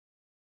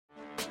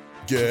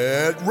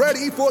Get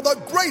ready for the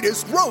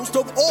greatest roast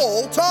of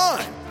all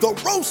time, the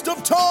Roast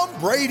of Tom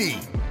Brady,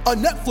 a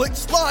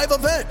Netflix live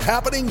event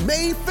happening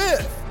May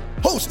 5th.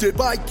 Hosted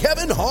by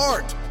Kevin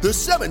Hart, the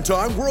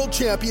 7-time world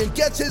champion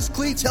gets his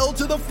cleats held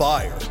to the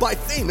fire by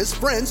famous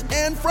friends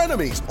and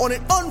frenemies on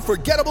an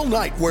unforgettable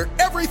night where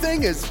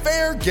everything is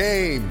fair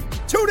game.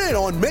 Tune in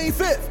on May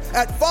 5th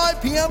at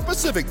 5 p.m.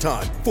 Pacific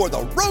time for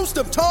the Roast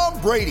of Tom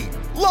Brady,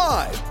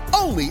 live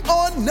only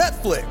on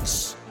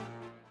Netflix.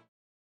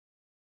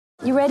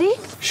 You ready?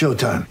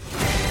 Showtime.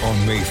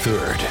 On May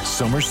 3rd,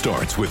 summer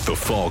starts with The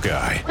Fall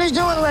Guy. Let's do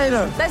it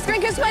later. Let's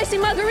drink a spicy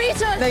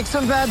margarita. Make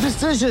some bad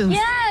decisions.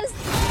 Yes!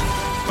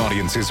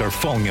 Audiences are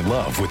falling in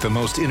love with the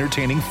most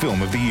entertaining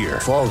film of the year.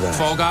 Fall Guy.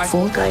 Fall Guy?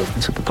 Fall guy.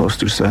 That's what the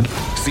poster said.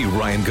 See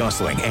Ryan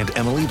Gosling and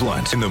Emily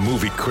Blunt in the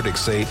movie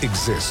critics say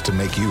exists to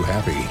make you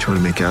happy. Trying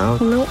to make it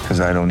out? Nope. Because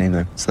I don't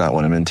either. It's not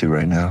what I'm into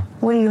right now.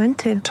 What are you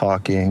into?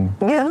 Talking.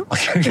 Yeah.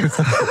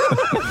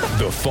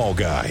 The Fall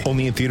Guy.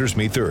 Only in theaters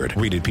May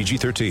 3rd. Rated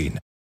PG-13.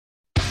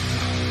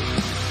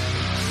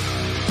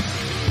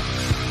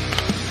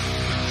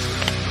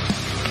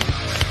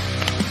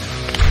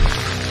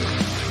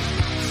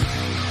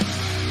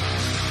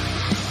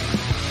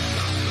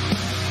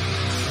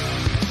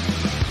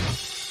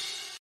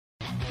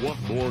 Want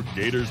more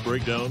Gators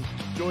Breakdown?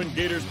 Join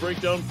Gators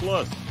Breakdown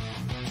Plus.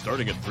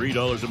 Starting at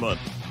 $3 a month,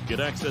 get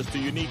access to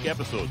unique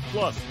episodes,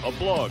 plus a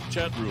blog,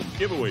 chat room,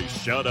 giveaways,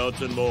 shout-outs,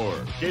 and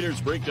more.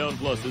 Gators Breakdown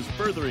Plus is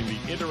furthering the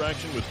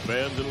interaction with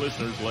fans and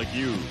listeners like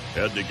you.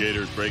 Head to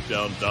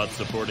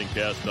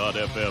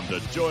gatorsbreakdown.supportingcast.fm to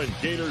join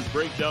Gators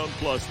Breakdown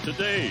Plus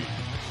today.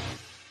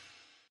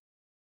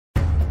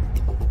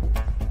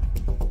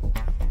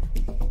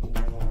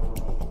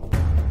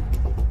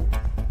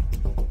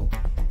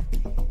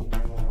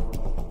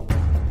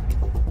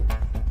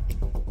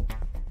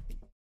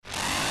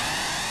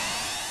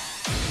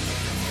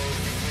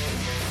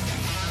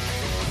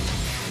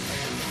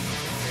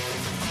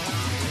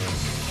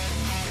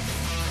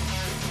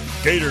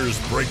 Gators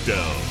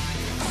Breakdown,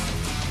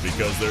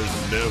 because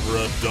there's never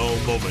a dull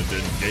moment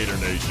in Gator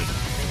Nation.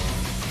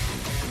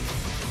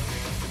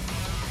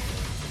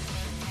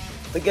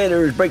 The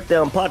Gators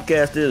Breakdown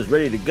podcast is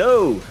ready to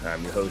go.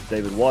 I'm your host,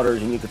 David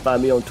Waters, and you can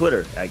find me on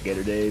Twitter at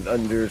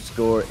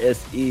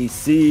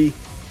GatorDave_SEC.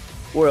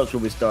 Where else will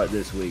we start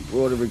this week?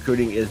 World of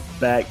Recruiting is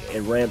back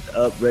and ramped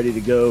up, ready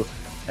to go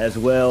as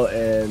well.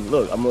 And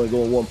look, I'm going to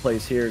go in one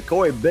place here.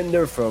 Corey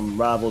Bender from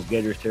Rivals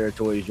Gators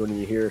Territory is joining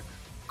me here.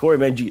 Corey,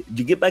 man, did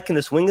you get back in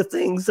the swing of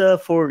things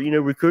for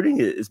recruiting?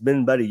 It's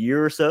been about a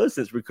year or so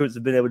since recruits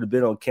have been able to be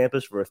on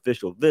campus for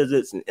official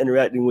visits and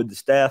interacting with the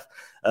staff.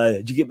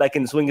 Did you get back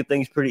in the swing of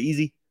things pretty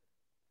easy?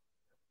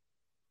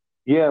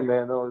 Yeah,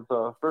 man.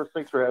 No, first,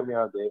 thanks for having me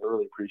on, Dave. I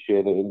really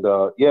appreciate it. And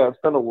yeah, it's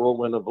been a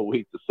whirlwind of a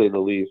week to say the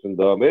least. And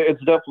it's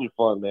definitely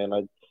fun,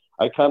 man.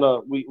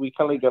 we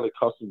kind of got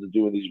accustomed to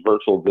doing these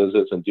virtual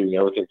visits and doing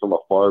everything from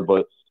afar,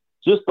 but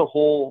just the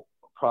whole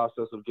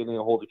process of getting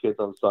a hold of kids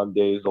on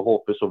Sundays, the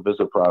whole official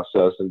visit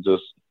process, and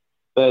just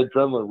the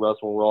adrenaline rush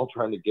when we're all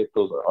trying to get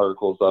those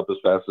articles up as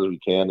fast as we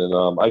can.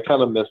 And I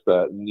kind of missed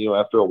that, and,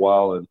 after a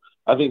while. And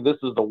I think this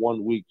is the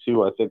 1 week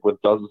too. I think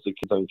with dozens of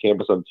kids on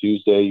campus on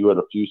Tuesday, you had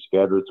a few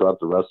scattered throughout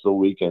the rest of the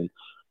week, and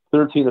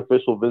 13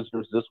 official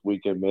visitors this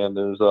weekend, man.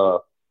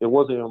 It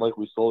wasn't even like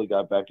we slowly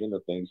got back into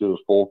things. It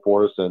was full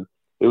force, and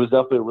it was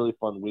definitely a really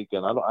fun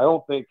weekend.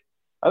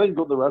 I think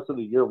the rest of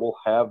the year we'll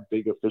have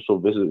big official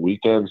visit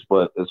weekends,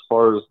 but as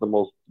far as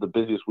the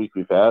busiest week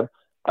we've had,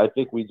 I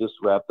think we just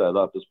wrapped that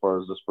up as far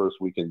as this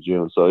first week in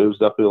June. So it was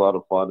definitely a lot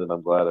of fun, and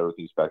I'm glad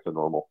everything's back to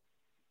normal.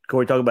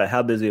 Corey, talk about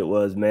how busy it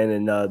was, man,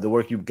 and the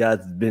work you guys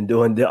have been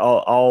doing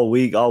all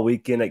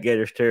weekend at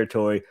Gators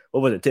Territory.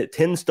 What was it,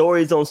 10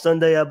 stories on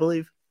Sunday, I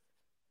believe?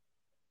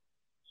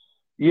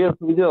 Yes,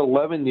 we did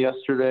 11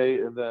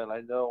 yesterday, and then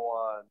I know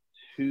on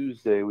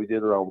Tuesday we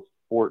did around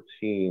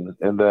 14,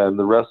 and then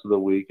the rest of the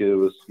week it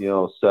was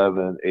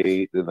 7,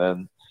 8, and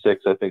then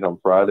 6 I think on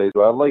Friday.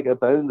 So at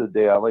the end of the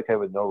day, I like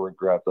having no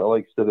regrets. I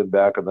like sitting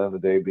back at the end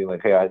of the day being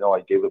like, hey, I know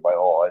I gave it my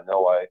all. I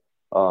know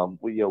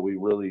we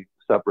really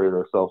separated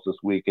ourselves this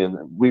week, and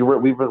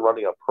we've been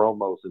running a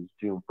promo since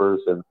June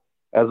 1st, and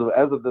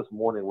as of this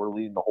morning, we're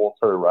leading the whole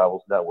entire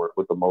Rivals network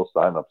with the most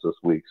signups this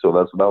week. So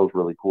that was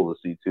really cool to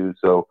see too.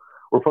 So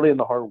we're putting in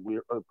the hard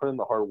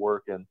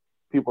work, and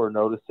people are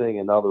noticing,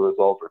 and now the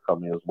results are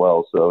coming as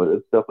well. So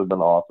it's definitely been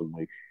an awesome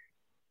week.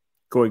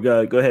 Corey,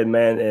 go ahead,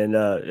 man,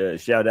 and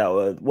shout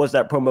out. What's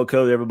that promo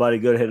code? Everybody,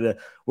 go ahead.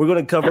 We're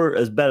going to cover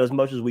as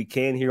much as we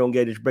can here on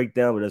Gators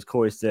Breakdown, but as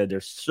Corey said,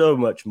 there's so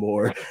much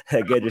more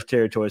at Gators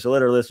Territory. So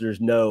let our listeners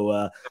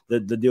know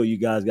the deal you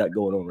guys got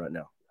going on right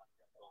now.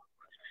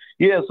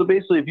 Yeah, so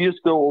basically, if you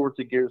just go over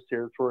to Gators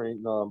Territory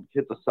and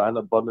hit the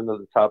sign-up button at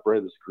the top right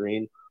of the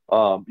screen,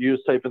 you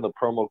just type in the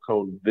promo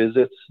code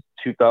VISITS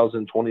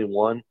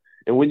 2021.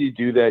 And when you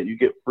do that, you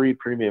get free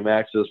premium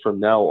access from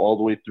now all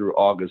the way through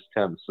August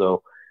 10th.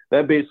 So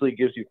that basically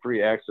gives you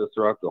free access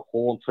throughout the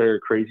whole entire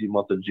crazy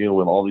month of June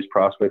when all these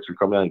prospects are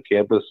coming on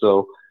campus.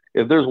 So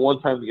if there's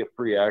one time to get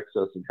free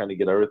access and kind of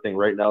get everything,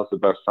 right now it's the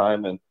best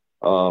time. And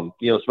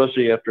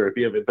Especially after if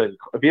you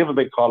haven't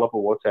been caught up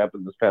on what's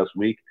happened this past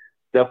week,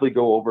 definitely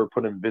go over,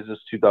 put in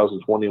Visits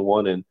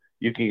 2021, and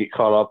you can get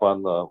caught up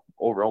on the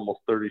over almost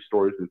 30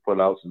 stories we've put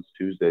out since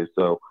Tuesday.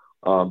 So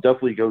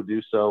definitely go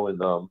do so. And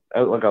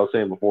like I was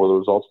saying before, the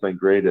results have been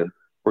great, and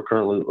we're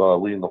currently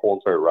leading the whole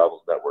entire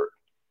Rivals network.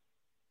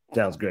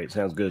 Sounds great.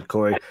 Sounds good,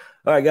 Corey.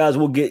 All right, guys,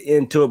 we'll get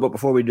into it. But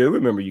before we do,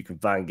 remember you can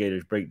find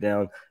Gators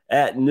Breakdown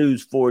at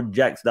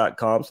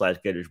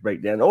news4jax.com/Gators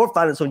Breakdown, or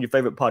find us on your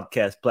favorite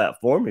podcast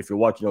platform. If you're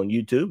watching on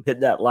YouTube, hit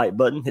that like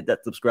button, hit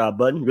that subscribe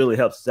button. Really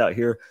helps us out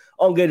here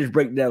on Gators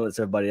Breakdown. Lets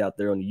everybody out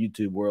there on the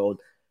YouTube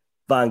world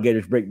find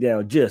Gators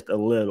Breakdown just a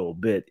little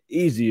bit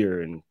easier.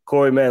 And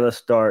Corey, man, let's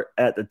start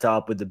at the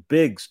top with the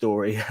big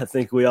story. I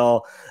think we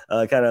all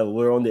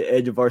were on the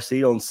edge of our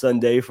seat on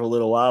Sunday for a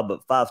little while,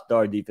 but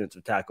 5-star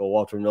defensive tackle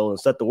Walter Nolen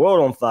set the world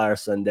on fire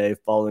Sunday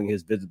following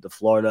his visit to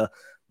Florida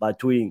by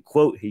tweeting,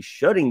 quote, he's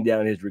shutting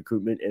down his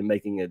recruitment and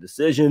making a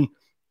decision.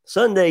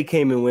 Sunday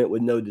came and went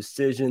with no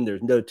decision.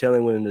 There's no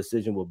telling when a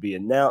decision will be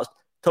announced.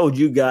 Told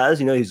you guys,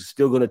 he's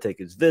still going to take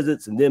his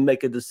visits and then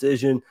make a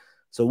decision.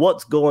 So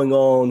what's going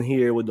on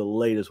here with the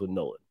latest with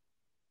Nolen?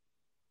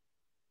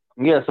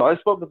 Yeah, so I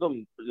spoke with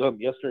him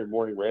yesterday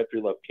morning right after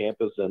he left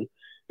campus, and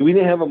we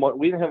didn't have a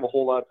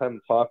whole lot of time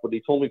to talk, but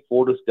he told me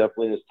Florida's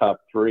definitely in his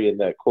top 3, and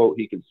that, quote,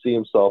 he can see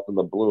himself in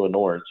the blue and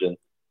orange. And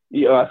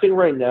I think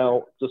right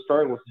now, just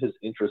starting with his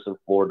interest in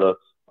Florida,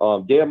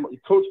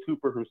 Coach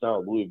Cooper, who's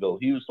now at Louisville,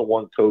 he was the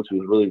one coach who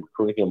was really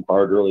recruiting him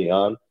hard early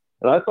on.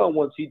 And I thought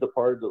once he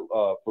departed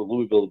for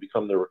Louisville to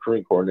become their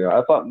recruiting coordinator,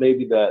 I thought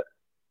maybe that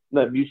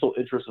mutual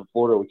interest in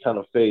Florida would kind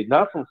of fade,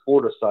 not from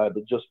Florida's side,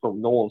 but just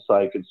from Nolen's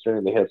side,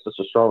 considering they had such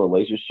a strong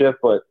relationship.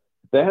 But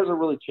that hasn't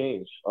really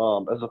changed.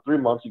 As of 3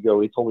 months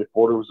ago, he told me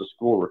Florida was the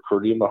school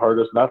recruiting him the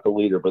hardest, not the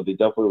leader, but they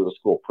definitely were the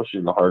school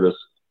pushing the hardest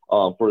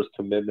for his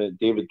commitment.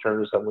 David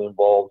Turner's heavily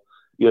involved.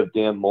 You have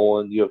Dan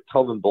Mullen. You have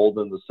Kelvin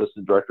Bolden, the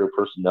assistant director of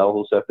personnel,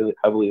 who's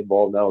heavily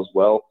involved now as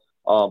well.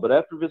 But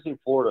after visiting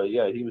Florida,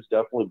 yeah, he was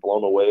definitely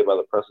blown away by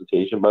the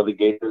presentation by the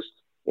Gators.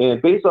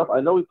 And based off,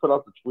 I know he put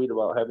out the tweet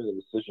about having a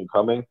decision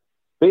coming.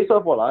 Based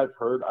off what I've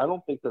heard, I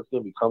don't think that's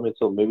going to be coming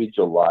until maybe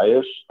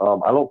July-ish. The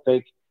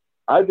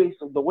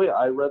way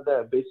I read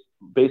that,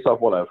 based off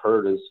what I've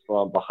heard, is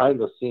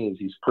behind the scenes,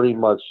 he's pretty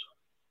much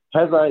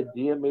has an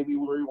idea maybe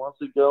where he wants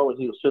to go, and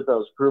he'll shut down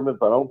his recruitment,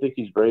 but I don't think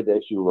he's ready to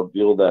actually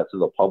reveal that to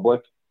the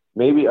public.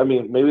 Maybe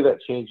that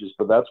changes,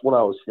 but that's what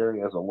I was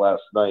hearing as of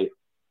last night.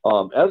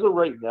 As of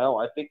right now,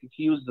 I think if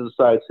he was to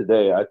decide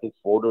today, I think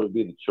Florida would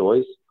be the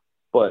choice.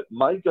 But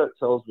my gut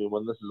tells me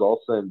when this is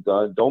all said and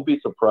done, don't be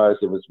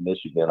surprised if it's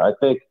Michigan. I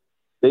think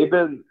they've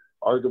been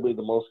arguably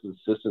the most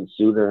consistent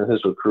student in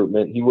his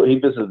recruitment. He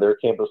visited their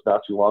campus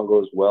not too long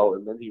ago as well,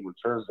 and then he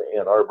returns to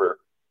Ann Arbor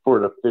for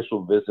an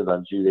official visit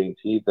on June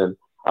 18th. And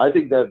I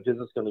think that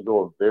visit's going to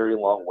go a very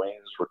long way in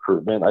his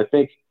recruitment. I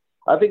think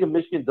if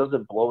Michigan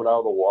doesn't blow it out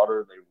of the water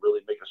and they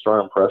really make a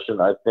strong impression,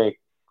 that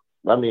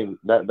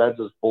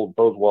just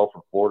bodes well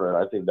for Florida,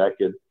 and I think that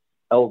could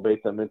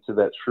elevate them into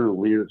that true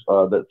leader,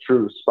 that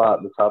true spot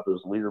at the top of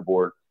his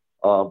leaderboard.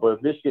 But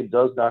if Michigan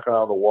does knock it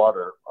out of the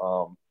water,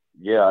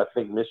 I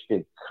think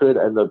Michigan could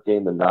end up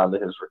getting the nod to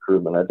his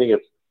recruitment. I think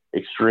it's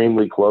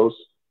extremely close.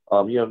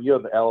 You have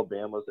the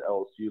Alabamas, the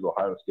LSU, the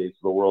Ohio States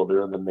of the world.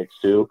 They're in the mix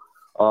too.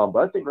 But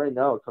I think right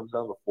now it comes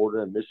down to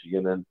Florida and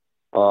Michigan, and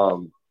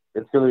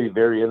it's going to be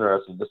very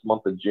interesting this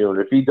month of June.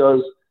 If he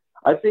does,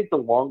 I think the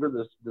longer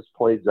this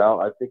plays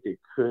out, I think it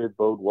could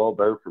bode well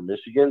better for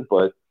Michigan.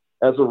 But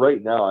as of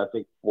right now, I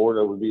think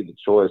Florida would be the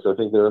choice. I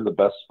think they're in the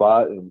best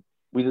spot, and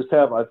we just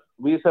have a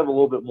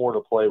little bit more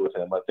to play with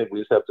him. I think we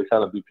just have to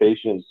kind of be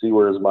patient and see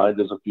where his mind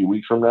is a few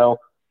weeks from now.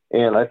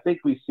 And I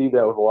think we see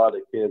that with a lot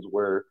of kids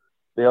where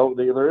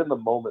they're in the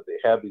moment, they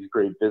have these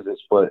great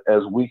visits, but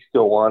as weeks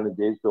go on and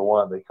days go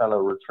on, they kind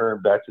of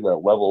return back to that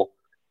level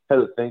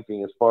headed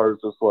thinking as far as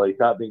just like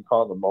not being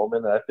caught in the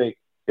moment. And I think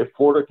if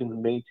Florida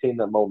can maintain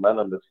that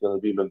momentum, it's going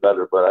to be even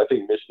better. But I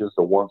think Michigan's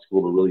the one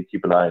school to really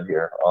keep an eye on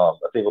here. I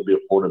think it'll be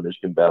a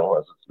Florida-Michigan battle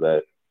as of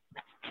today.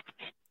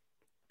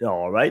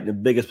 All right. The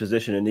biggest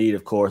position in need,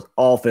 of course,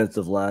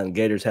 offensive line.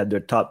 Gators had their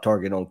top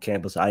target on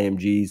campus,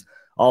 IMG's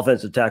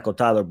offensive tackle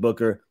Tyler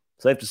Booker.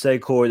 Safe to say,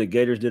 Corey, the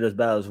Gators did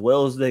about as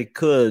well as they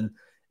could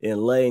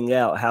in laying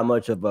out how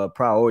much of a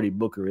priority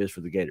Booker is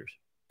for the Gators.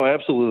 Oh,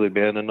 absolutely,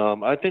 man. And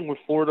I think with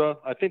Florida,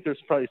 I think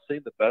there's probably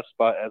staying the best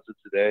spot as of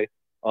today.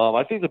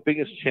 I think the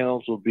biggest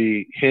challenge will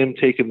be him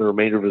taking the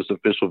remainder of his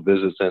official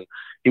visits. And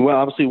he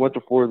obviously went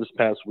to Florida this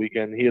past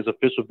weekend. He has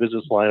official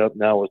visits lined up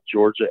now with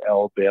Georgia,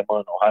 Alabama,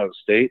 and Ohio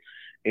State.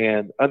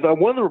 And I thought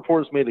one of the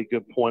reporters made a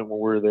good point when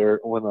we were there,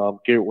 when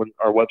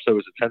our website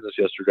was attendance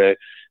yesterday,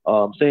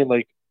 saying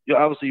like,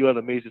 obviously you had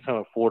an amazing time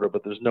in Florida,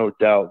 but there's no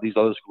doubt these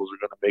other schools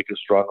are going to make a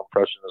strong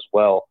impression as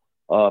well.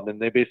 And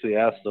they basically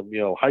asked them,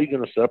 how are you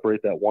going to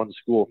separate that one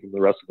school from the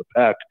rest of the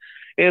pack?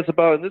 And it's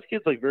about, and this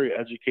kid's like very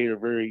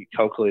educated, very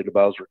calculated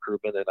about his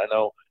recruitment. And I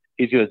know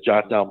he's going to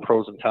jot down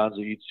pros and cons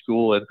of each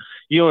school. And,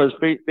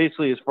 it's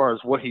basically as far as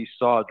what he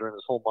saw during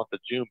this whole month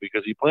of June,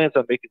 because he plans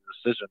on making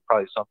a decision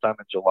probably sometime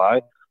in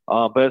July.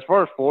 But as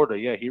far as Florida,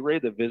 yeah, he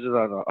rated the visit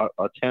on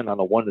a 10 on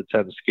a 1 to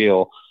 10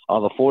 scale.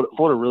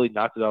 Florida really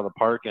knocked it out of the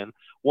park. And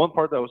one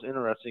part that was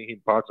interesting he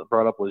brought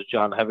up was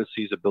John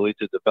Hevessy's ability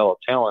to develop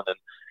talent. And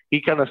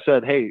he kind of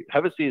said, hey,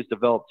 Hevesy has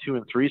developed 2-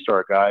 and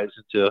 3-star guys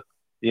into,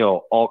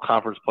 all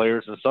conference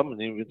players and some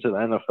even to the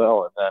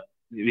NFL. And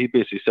then he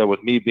basically said,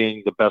 with me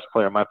being the best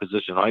player in my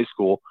position in high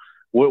school,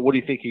 what do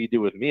you think he'd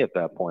do with me at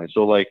that point?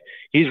 So,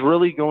 he's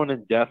really going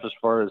in depth as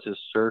far as his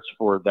search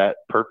for that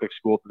perfect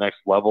school at the next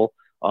level.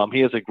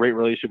 He has a great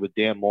relationship with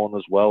Dan Mullen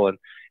as well. And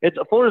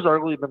Florida's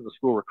arguably been the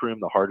school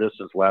recruiting the hardest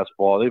since last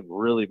fall. They've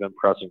really been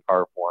pressing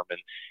hard for him. And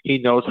he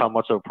knows how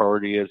much of a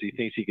priority he is. He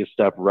thinks he can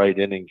step right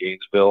in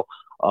Gainesville.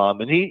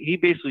 And he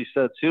basically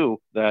said, too,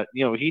 that,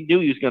 he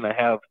knew he was going to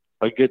have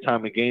a good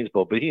time in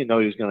Gainesville, but he didn't know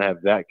he was going to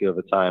have that good of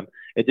a time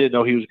and didn't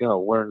know he was going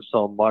to learn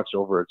so much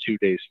over a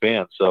 2-day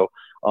span. So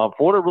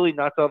Florida really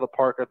knocked out of the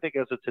park. I think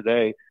as of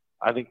today,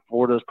 I think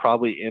Florida's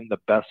probably in the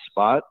best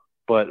spot.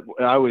 But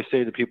I always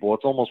say to people,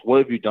 it's almost, what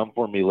have you done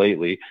for me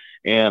lately?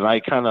 And I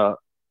kind of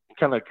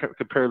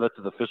compare that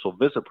to the official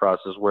visit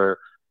process where,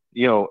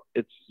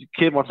 it's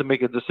kid wants to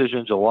make a decision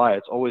in July.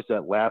 It's always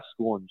that last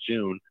school in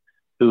June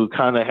who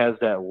kind of has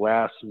that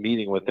last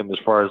meeting with him as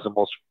far as the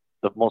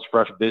most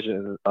fresh visit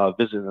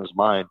in his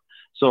mind.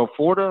 So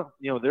Florida,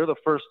 they're the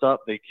first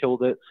up. They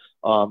killed it.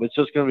 It's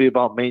just going to be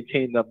about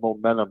maintaining that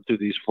momentum through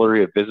these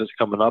flurry of visits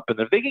coming up. And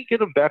if they can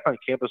get him back on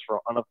campus for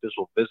an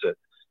unofficial visit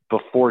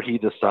before he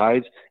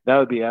decides, that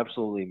would be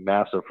absolutely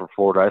massive for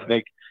Florida. I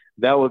think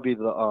that would be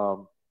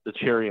the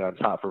cherry on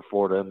top for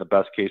Florida in the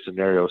best case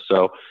scenario.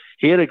 So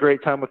he had a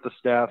great time with the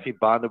staff. He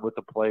bonded with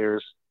the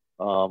players.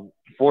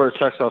 Florida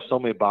checks off so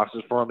many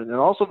boxes for him. And then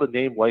also the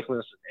name,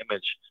 likeness, and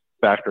image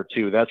factor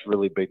too. That's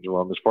really big to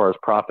him as far as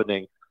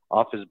profiting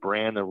off his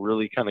brand and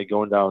really kind of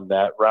going down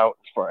that route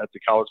as far at the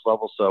college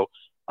level. So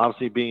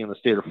obviously being in the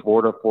state of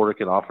Florida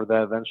can offer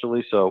that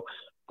eventually. So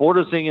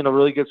Florida's in a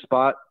really good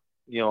spot.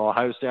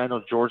 Ohio State, I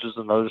know Georgia's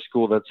another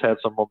school that's had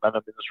some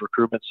momentum in this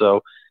recruitment.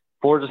 So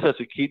Florida just has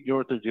to keep doing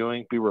what they're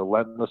doing, be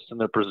relentless in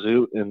their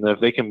pursuit. And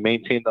if they can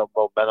maintain the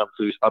momentum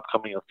through these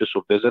upcoming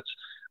official visits,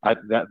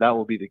 that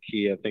will be the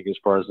key, I think, as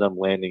far as them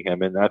landing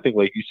him. And I think,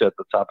 like you said at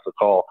the top of the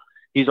call,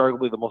 he's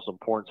arguably the most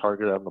important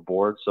target on the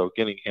board, so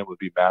getting him would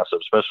be massive,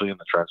 especially in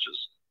the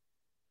trenches.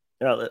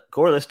 Now,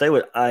 Corey, let's stay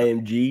with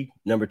IMG.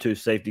 Number 2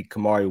 safety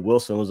Kamari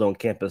Wilson was on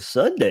campus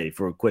Sunday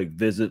for a quick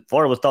visit.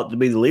 Florida was thought to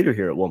be the leader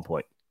here at one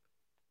point.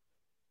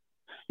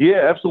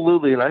 Yeah,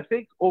 absolutely. And I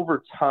think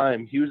over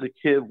time, he was a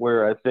kid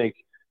where I think,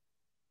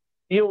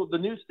 the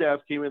new staff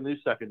came in, new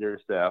secondary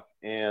staff,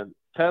 and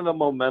kind of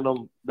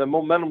the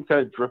momentum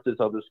kind of drifted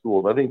to other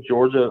schools. I think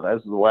Georgia,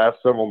 as the last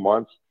several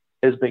months,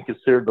 has been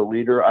considered the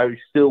leader. I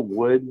still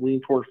would lean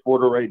towards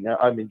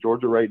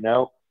Georgia right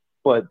now.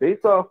 But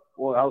based off, I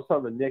was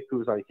talking to Nick, who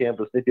was on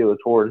campus, Nick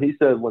DeLatorre, and he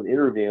said when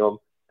interviewing him,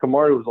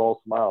 Kamari was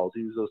all smiles.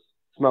 He was just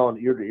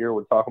smiling ear to ear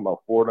when talking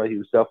about Florida. He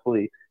was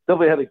definitely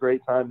had a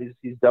great time.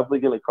 He's definitely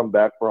going to come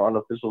back for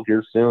unofficial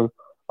here soon.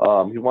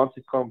 He wants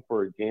to come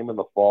for a game in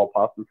the fall,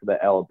 possibly for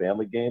the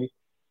Alabama game.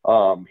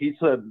 He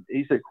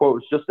said,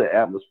 quote, it's just the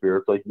atmosphere.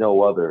 It's like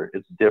no other.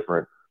 It's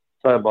different.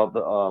 Talking about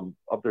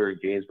the up there in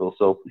Gainesville.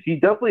 So he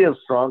definitely has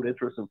strong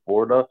interest in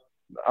Florida.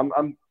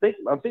 I'm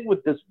thinking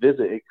with this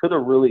visit, it could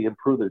have really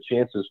improved their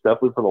chances,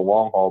 definitely for the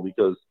long haul,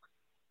 because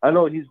I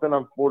know he's been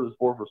on Florida's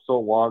board for so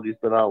long. He's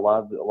been on a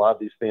lot of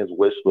these fans'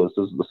 wish lists.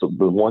 This is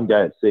the one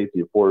guy at safety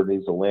if Florida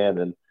needs to land.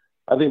 And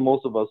I think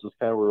most of us just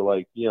kind of were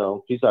like, he's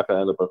not going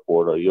to end up at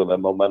Florida. That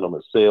momentum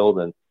has sailed,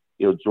 and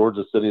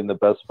Georgia's sitting in the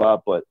best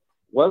spot. But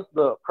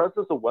the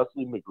presence of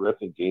Wesley McGriff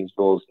in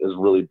Gainesville is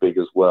really big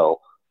as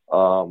well.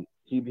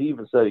 He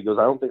even said, he goes,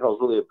 I don't think I was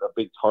really a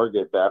big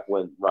target back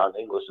when Ron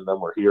English and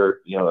them were here,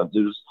 and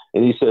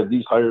he said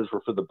these hires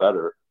were for the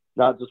better,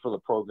 not just for the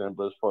program,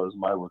 but as far as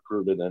my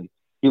recruitment. And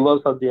he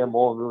loves how Dan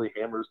Mullen really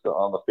hammers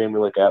on the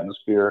family-like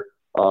atmosphere.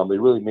 They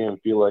really made him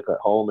feel like at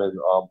home. And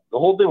the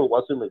whole thing with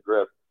Wesley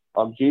McGriff,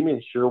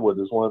 Jamie Sherwood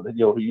is one of the,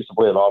 who used to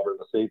play at Auburn,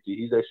 the safety.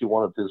 He's actually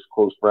one of his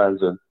close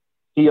friends, and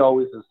he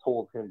always has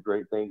told him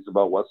great things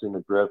about Wesley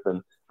McGriff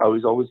and how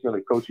he's always going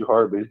to coach you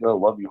hard, but he's going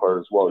to love you hard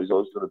as well. He's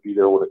always going to be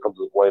there when it comes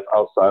to his life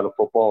outside of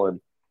football.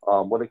 And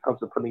when it comes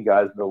to putting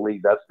guys in the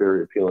league, that's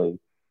very appealing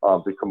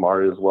to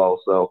Kamari as well.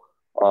 So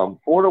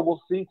Florida,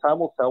 we'll see. Time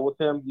will tell with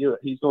him.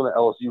 He's going to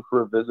LSU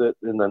for a visit,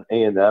 and then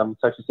A&M.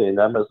 Texas A&M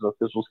has an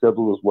official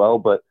schedule as well,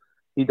 but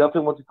he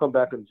definitely wants to come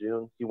back in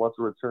June. He wants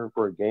to return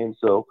for a game.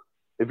 So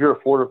if you're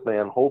a Florida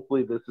fan,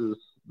 hopefully this is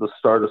the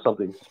start of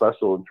something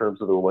special in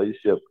terms of the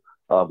relationship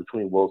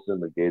between Wilson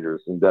and the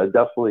Gators. And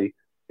definitely,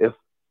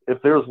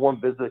 if there was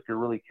one visit that could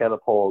really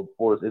catapult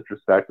Florida's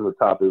interest back to the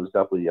top, it was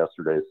definitely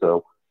yesterday.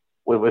 So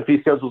if he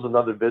schedules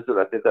another visit,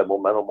 I think that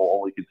momentum will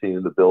only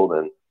continue to build.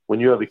 And when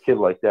you have a kid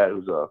like that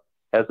who's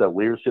has that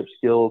leadership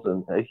skills,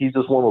 and he's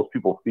just one of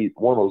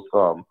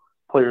those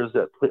players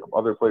that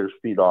other players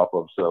feed off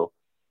of. So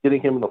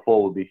getting him in the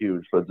fold would be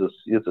huge, but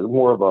it's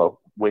more of a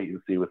wait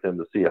and see with him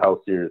to see how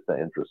serious that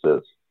interest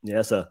is. Yeah,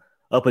 that's a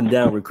up and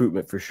down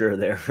recruitment for sure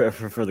there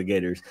for the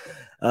Gators.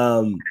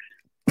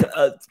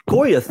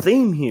 Corey, a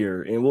theme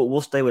here, and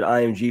we'll stay with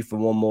IMG for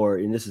one more,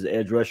 and this is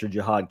edge rusher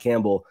Jahad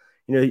Campbell.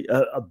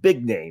 A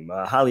big name,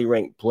 a highly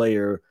ranked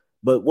player,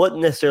 but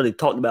wasn't necessarily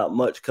talked about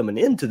much coming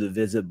into the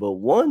visit, but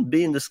one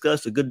being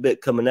discussed a good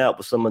bit coming out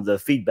with some of the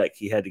feedback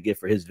he had to give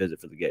for his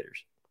visit for the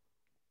Gators.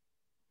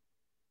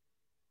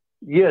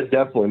 Yeah,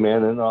 definitely,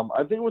 man. And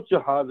I think with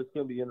Jahad, it's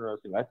going to be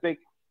interesting. I think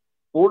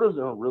Florida's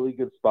in a really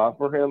good spot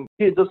for him.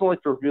 He doesn't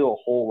like to reveal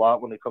a whole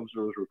lot when it comes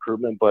to his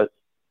recruitment, but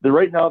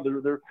right now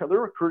they're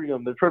recruiting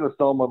him. They're trying to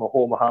sell him on the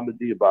whole Mohamoud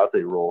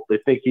Diabate role. They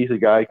think he's a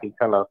guy who can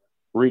kind of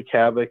wreak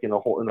havoc in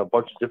a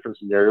bunch of different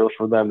scenarios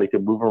for them. They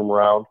can move him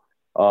around,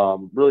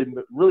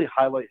 really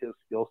highlight his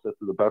skill set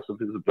to the best of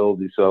his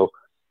ability. So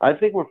I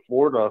think with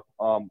Florida,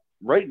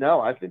 right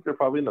now, I think they're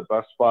probably in the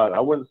best spot. I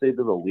wouldn't say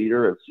they're the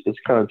leader. It's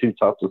kind of too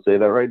tough to say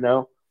that right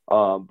now.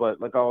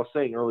 But like I was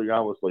saying earlier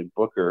on with like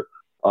Booker,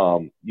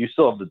 you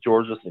still have the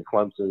Georgias and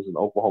Clemsons and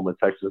Oklahoma,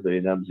 Texas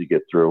A&Ms you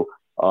get through.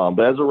 But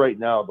as of right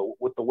now,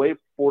 with the way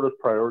Florida's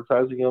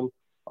prioritizing him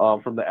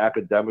from the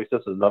academics,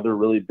 that's another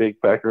really big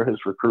factor in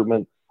his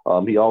recruitment.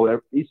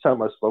 Each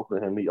time I spoke to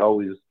him, he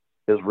always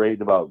has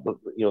raved about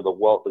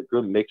the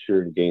good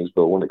mixture in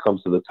Gainesville when it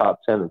comes to the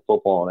top 10 in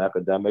football and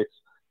academics.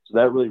 So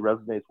that really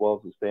resonates well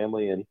with his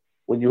family. And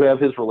when you have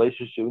his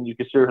relationship, and you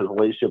consider his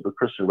relationship with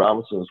Christian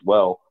Robinson as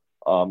well,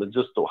 and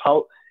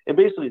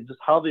basically just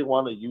how they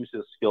want to use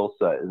his skill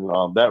set, and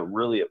that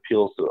really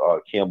appeals to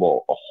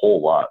Campbell a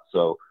whole lot.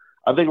 So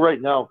I think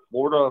right now,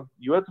 Florida,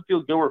 you have to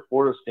feel good where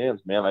Florida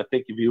stands, man. I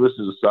think if you was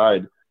to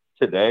decide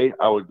today,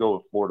 I would go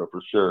with Florida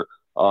for sure.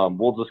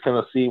 We'll just kind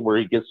of see where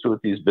he gets to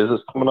with these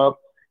visits coming up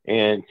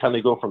and kind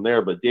of go from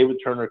there. But David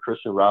Turner,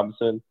 Christian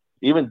Robinson,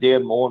 even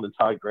Dan Mullen and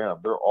Ty Graham,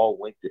 they're all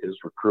linked to his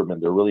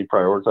recruitment. They're really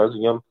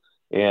prioritizing him.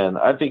 And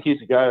I think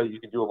he's a guy you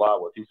can do a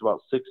lot with. He's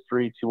about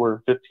 6'3",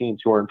 215,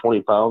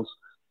 220 pounds.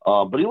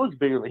 But he looks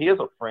bigger. He has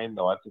a frame,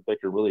 though, I think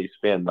that could really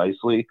expand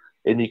nicely.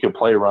 And he can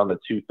play around the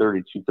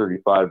 230,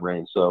 235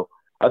 range. So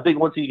I think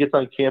once he gets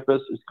on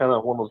campus, it's kind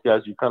of one of those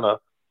guys you kind of,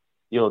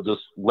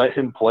 just let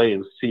him play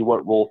and see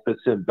what role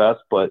fits him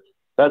best. But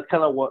that's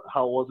kind of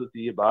how it was with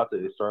Diabate.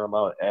 They started him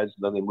out at edge,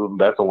 and then they moved him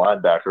back to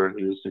linebacker, and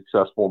he was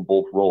successful in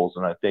both roles.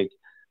 And I think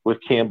with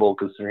Campbell,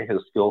 considering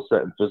his skill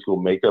set and physical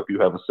makeup, you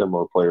have a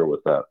similar player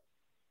with that.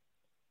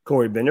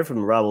 Corey Bender from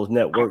the Rivals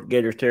Network,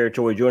 Gators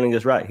Territory, joining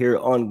us right here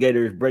on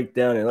Gators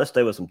Breakdown. And let's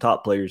stay with some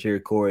top players here,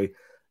 Corey.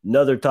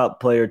 Another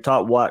top player,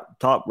 top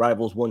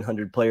Rivals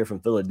 100 player from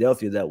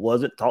Philadelphia that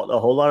wasn't talked a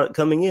whole lot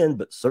coming in,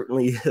 but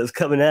certainly is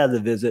coming out of the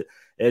visit.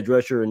 Edge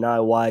rusher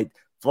Enai White,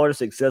 Florida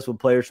successful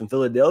players from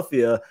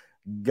Philadelphia,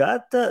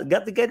 got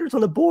the Gators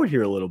on the board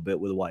here a little bit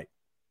with White.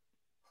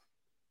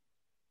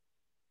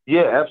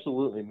 Yeah,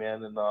 absolutely,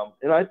 man.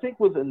 And I think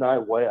with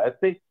Enai White, I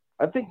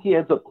think he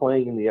ends up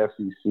playing in the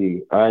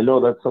SEC. I know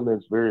that's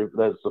something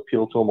that's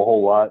appealed to him a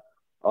whole lot.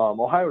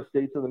 Ohio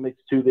State's in the mix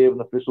too. They have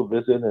an official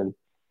visit, and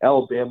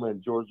Alabama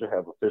and Georgia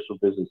have official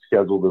visits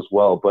scheduled as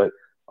well. But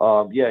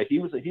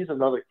he's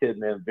another kid,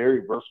 man. Very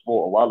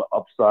versatile, a lot of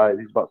upside.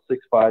 He's about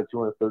 6'5",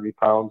 230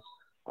 pounds.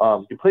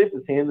 He plays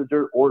his hand in the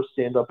dirt or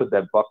stand up at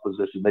that buck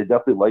position. They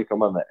definitely like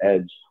him on the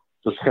edge,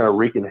 just kind of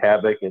wreaking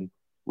havoc and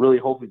really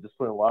hopefully just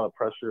putting a lot of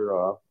pressure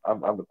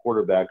on the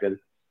quarterback. And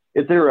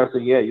it's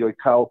interesting, yeah. You had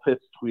Kyle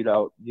Pitts tweet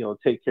out,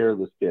 take care of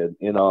this kid.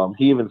 And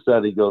he even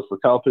said, he goes, for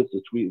Kyle Pitts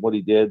to tweet what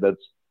he did,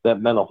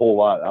 that meant a whole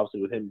lot.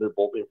 Obviously, with him, they're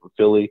both being from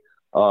Philly.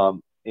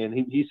 And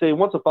he said he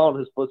wants to follow in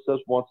his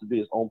footsteps, wants to be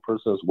his own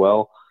person as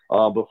well.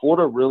 But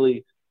Florida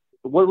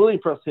what really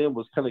impressed him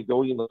was kind of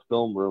going in the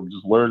film room,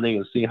 just learning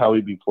and seeing how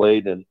he'd be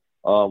played. And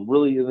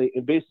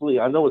basically,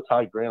 I know with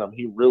Ty Graham,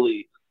 he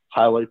really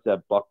highlights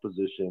that buck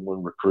position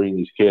when recruiting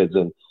these kids.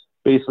 And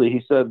basically,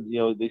 he said,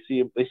 they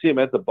see him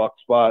at the buck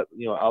spot,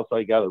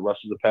 outside guy that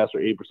rushes the passer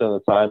 80%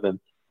 of the time. And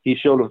he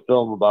showed him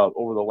film about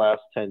over the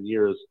last 10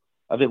 years.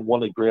 I think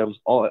one of Graham's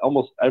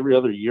almost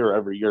every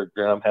year,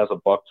 Graham has a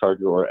buck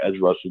target or edge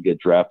rusher get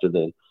drafted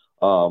in.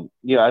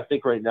 I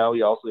think right now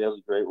he also has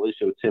a great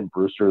relationship with Tim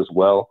Brewster as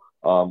well,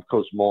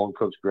 Coach Mullen,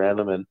 Coach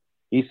Grantham. And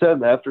he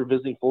said after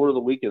visiting Florida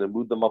the weekend, it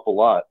moved them up a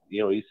lot.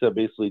 He said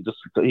basically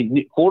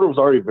Florida was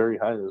already very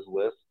high on his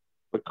list,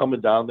 but coming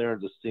down there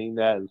and just seeing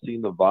that and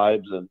seeing the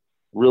vibes and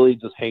really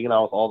just hanging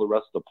out with all the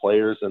rest of the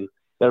players, and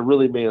that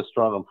really made a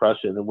strong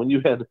impression. And when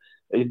you had,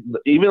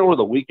 even over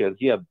the weekend,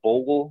 he had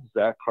Bogle,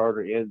 Zach Carter,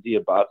 and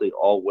Diabate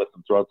all with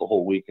him throughout the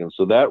whole weekend.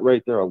 So that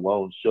right there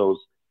alone shows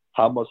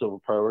how much of a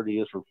priority he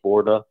is for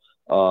Florida,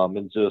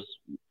 and just,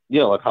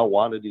 like how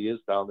wanted he is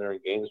down there in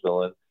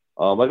Gainesville. And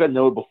like I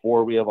noted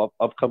before, we have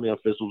upcoming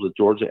officials with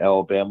Georgia,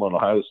 Alabama, and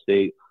Ohio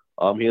State.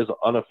 He has an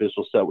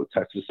unofficial set with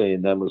Texas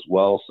A&M as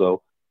well.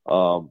 So,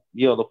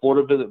 the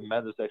Florida visit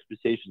met his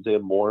expectations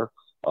and more.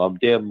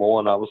 Dan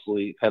Mullen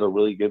obviously had a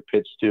really good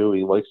pitch too.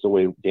 He likes the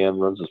way Dan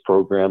runs his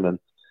program and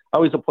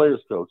how he's a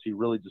player's coach. He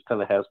really just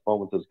kind of has fun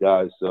with his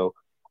guys. So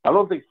I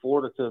don't think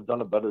Florida could have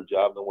done a better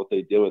job than what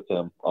they did with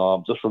him,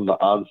 just from the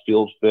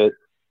on-field fit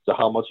to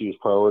how much he was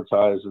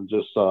prioritized, and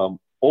just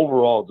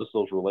overall, just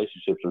those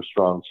relationships are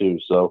strong too.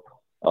 So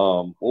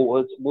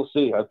we'll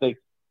see. I think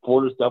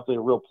Florida's definitely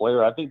a real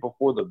player. I think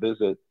before the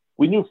visit,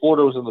 we knew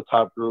Florida was in the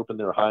top group and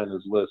they were high on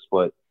his list,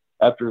 but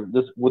after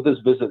this, with this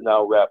visit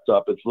now wrapped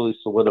up, it's really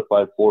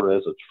solidified Florida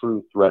as a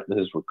true threat in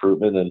his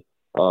recruitment, and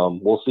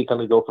we'll see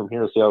kind of go from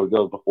here and see how it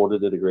goes. But Florida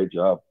did a great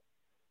job.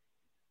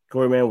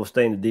 Corey, man, will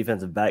stay in the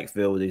defensive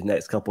backfield with these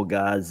next couple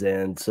guys,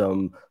 and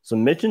some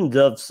mentions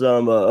of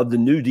some of the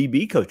new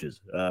DB coaches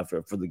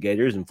for the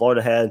Gators. And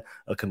Florida had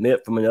a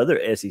commit from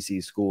another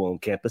SEC school on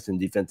campus in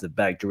defensive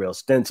back Jarrell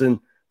Stinson.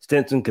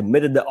 Stinson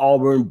committed to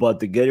Auburn, but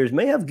the Gators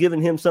may have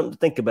given him something to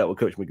think about with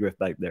Coach McGriff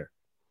back there.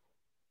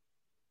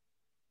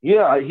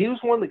 Yeah, he was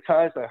one of the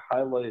guys I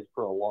highlighted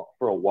for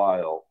a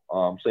while,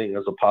 saying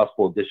as a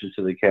possible addition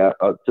to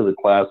the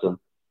class, and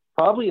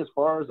probably as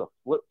far as a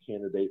flip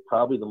candidate,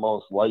 probably the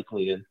most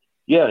likely. And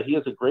yeah, he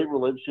has a great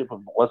relationship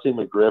with Wesley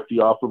McGriff. He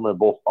offered him at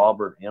both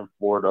Auburn and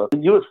Florida.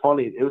 And you know, it's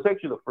funny. It was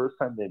actually the first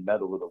time they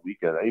met over the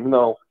weekend. Even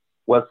though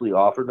Wesley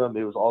offered them,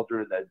 it was all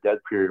during that dead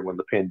period when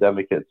the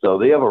pandemic hit. So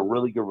they have a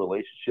really good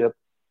relationship.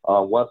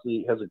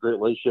 Wesley has a great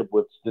relationship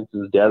with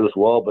Stinson's dad as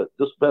well. But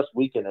this past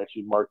weekend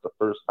actually marked the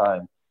first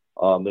time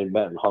they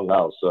met and hung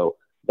out. So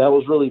that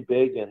was really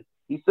big. And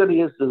he said he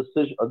has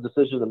a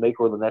decision to make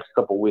over the next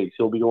couple of weeks.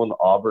 He'll be going to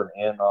Auburn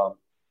and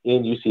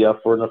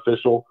UCF for an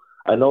official.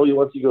 I know he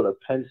wants to go to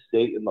Penn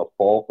State in the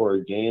fall for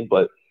a game,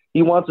 but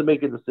he wants to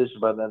make a decision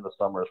by the end of the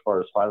summer as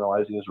far as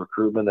finalizing his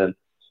recruitment. And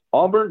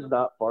Auburn's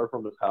not far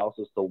from his house.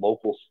 It's the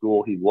local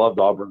school. He loved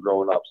Auburn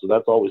growing up, so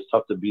that's always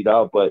tough to beat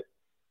out. But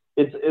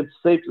it's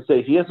safe to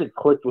say he hasn't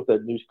clicked with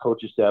that new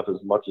coaching staff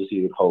as much as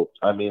he had hoped.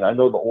 I mean, I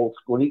know the old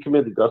school, when he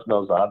committed to Gus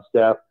Malzahn's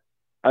staff,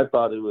 I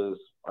thought it was,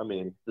 I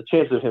mean, the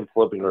chances of him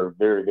flipping are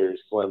very, very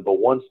slim. But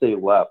once they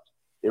left,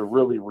 it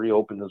really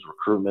reopened his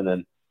recruitment.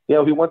 And, you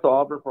know, he went to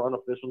Auburn for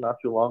unofficial not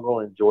too long ago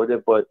and enjoyed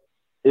it. But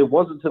it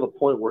wasn't to the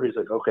point where he's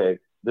like, okay,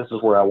 this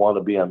is where I want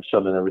to be. I'm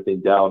shutting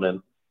everything down.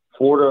 And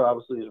Florida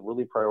obviously is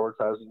really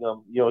prioritizing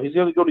him. You know, he's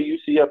going to go to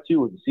UCF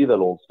too and see that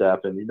old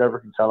staff, and you never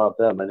can count out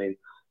them. I mean,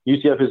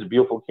 UCF is a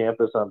beautiful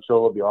campus. I'm sure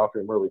they'll be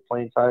offering early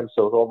playing time,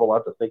 so they'll have a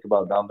lot to think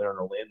about down there in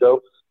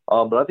Orlando.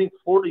 But I think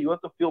Florida, you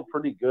have to feel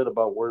pretty good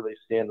about where they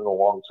stand in the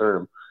long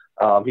term.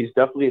 He's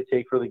definitely a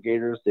take for the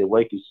Gators. They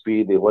like his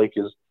speed. They like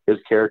his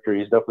character.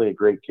 He's definitely a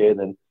great kid,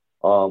 and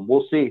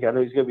we'll see. I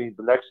know he's going to be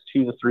the next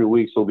 2 to 3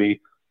 weeks. He'll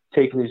be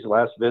taking these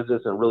last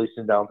visits and really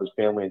sitting down with his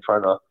family and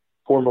trying to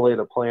formulate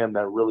a plan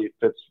that really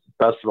fits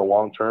best for the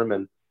long term.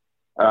 And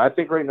I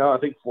think right now, I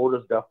think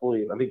Florida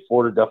definitely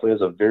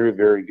has a very,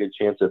 very good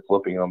chance at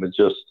flipping him. It's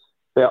just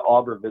that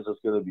Auburn visit is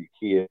going to be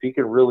key. If he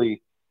can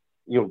really,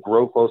 you know,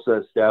 grow close to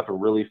that staff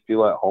and really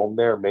feel at home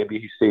there, maybe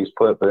he stays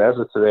put. But as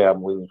of today,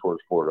 I'm leaning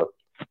towards Florida.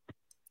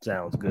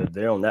 Sounds good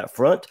there on that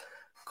front.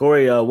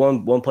 Corey,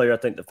 one player I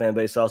think the fan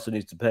base also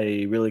needs to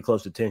pay really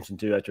close attention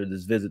to after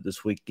this visit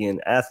this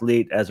weekend,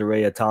 athlete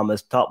Azareya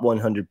Thomas, top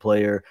 100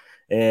 player,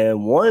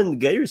 and one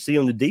Gators see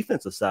on the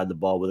defensive side of the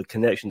ball with a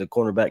connection to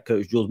cornerback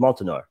coach Jules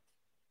Montanar.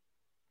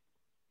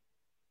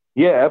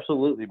 Yeah,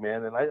 absolutely,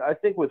 man. And I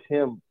think with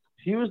him,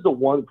 he was the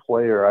one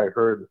player I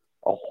heard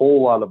a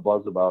whole lot of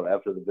buzz about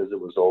after the visit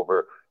was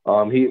over.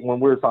 When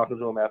we were talking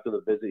to him after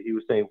the visit, he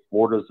was saying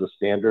Florida's the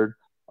standard,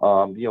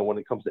 you know, when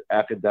it comes to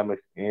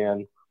academics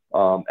and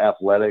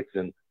athletics.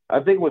 And I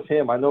think with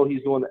him, I know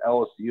he's going to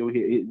LSU.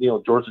 You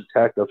know, Georgia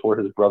Tech, that's where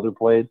his brother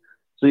played.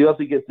 So you have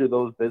to get through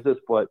those visits.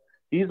 But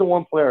he's the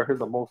one player I heard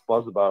the most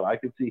buzz about. I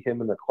could see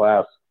him in the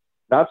class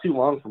not too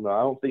long from now.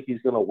 I don't think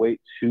he's going to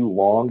wait too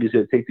long. He's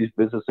going to take these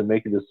visits and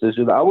make a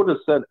decision. I would have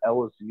said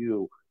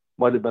LSU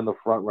might have been the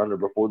front runner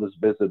before this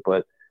visit,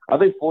 but I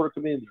think Florida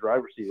could be in the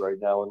driver's seat right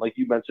now. And like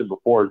you mentioned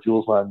before,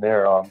 Jules not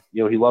there.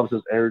 You know, he loves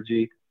his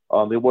energy.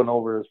 They went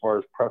over as far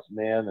as press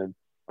man and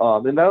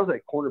that was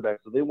at cornerback.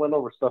 So they went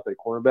over stuff at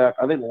cornerback.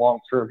 I think long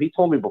term, he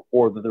told me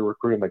before that they're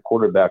recruiting at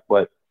quarterback,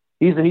 but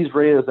he's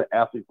rated as an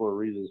athlete for a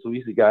reason. So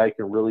he's a guy who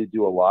can really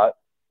do a lot.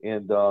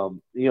 And,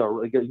 you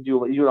know, you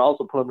would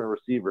also put him in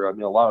receiver. I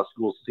mean, a lot of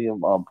schools see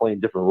him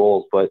playing different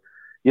roles. But,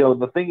 you know,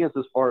 the thing is,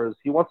 as far as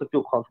he wants to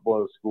feel comfortable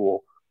at a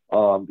school,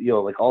 you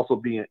know, like also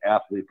being an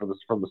athlete from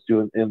the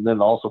student and then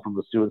also from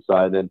the student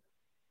side. And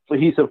so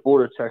he said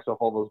Florida checks off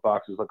all those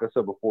boxes. Like I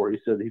said before, he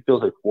said he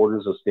feels like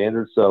Florida's a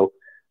standard. So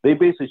they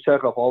basically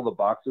check off all the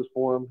boxes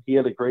for him. He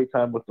had a great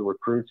time with the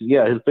recruits.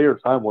 Yeah, his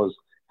favorite time was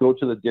go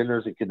to the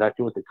dinners and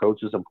connecting with the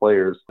coaches and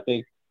players. I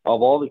think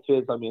of all the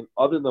kids, I mean,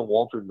 other than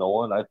Walter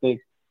Nolan, I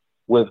think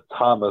with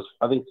Thomas,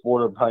 I think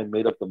Florida probably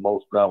made up the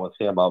most ground with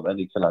him out of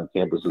any kid on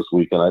campus this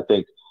weekend. I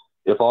think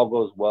if all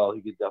goes well,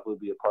 he could definitely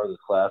be a part of the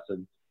class.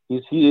 And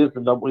he is the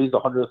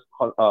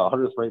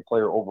 100th ranked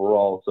player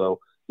overall. So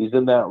he's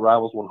in that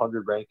Rivals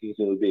 100 rankings.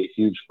 It would be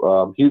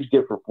a huge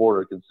gift for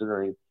Florida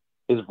considering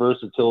his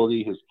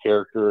versatility, his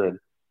character, and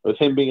with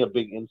him being a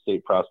big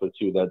in-state prospect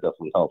too, that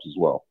definitely helps as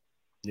well.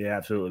 Yeah,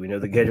 absolutely. We know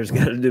the Gators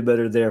got to do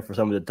better there for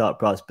some of the top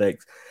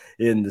prospects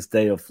in the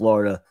state of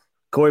Florida.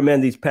 Corey, man,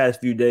 these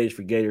past few days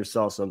for Gators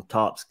saw some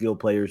top skill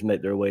players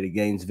make their way to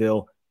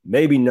Gainesville.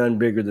 Maybe none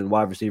bigger than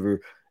wide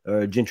receiver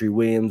Gentry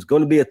Williams.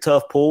 Going to be a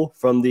tough pull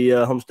from the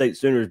home state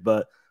Sooners,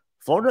 but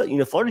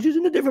Florida's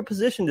using a different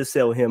position to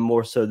sell him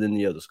more so than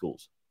the other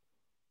schools.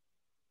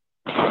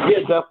 Yeah,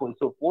 definitely.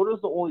 So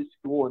Florida's the only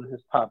school in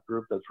his top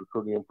group that's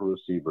recruiting him for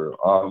receiver.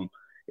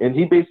 And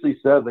he basically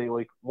said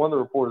one of the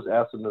reporters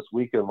asked him this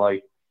weekend,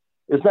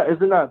 is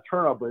it not a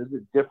turnout, but is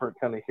it different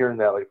kind of hearing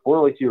that? Like,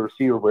 Florida likes you a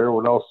receiver, but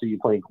everyone else see you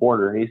playing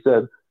corner. And he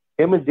said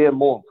him and Dan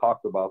Mullen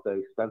talked about that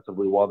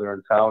extensively while they're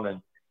in town.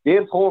 And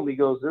Dan told him, he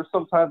goes, there's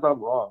sometimes I'm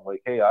wrong.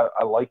 Like, hey,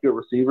 I like your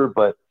receiver,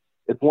 but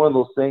it's one of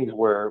those things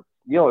where,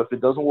 if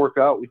it doesn't work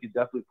out, we could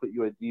definitely put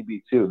you at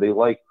DB too.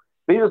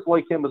 They just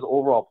like him as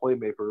overall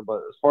playmaker, but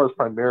as far as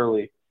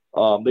primarily,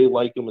 they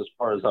like him as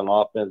far as on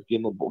offense,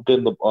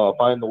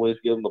 finding the ways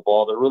to get him the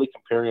ball. They're really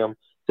comparing him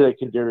to that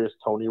Kadarius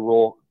Toney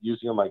role,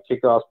 using him like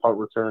kickoffs, punt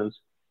returns,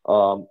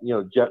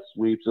 jet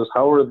sweeps, just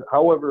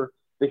however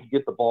they can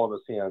get the ball in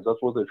his hands. That's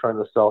what they're trying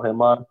to sell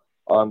him on.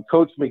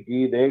 Coach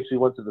McGee, they actually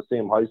went to the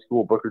same high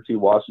school, Booker T.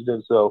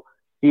 Washington, so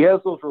he has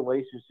those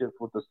relationships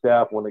with the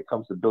staff when it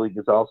comes to Billy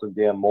Gonzalez and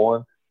Dan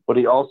Mullen, but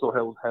he also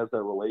has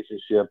that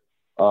relationship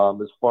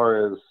as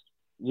far as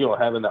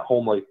having that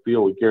home-like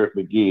feel with Garrett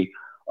McGee.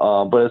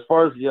 But as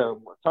far as,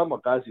 talking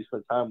about guys he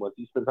spent time with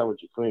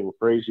Jaquan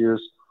Fraziers,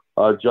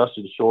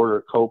 Justin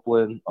Shorter,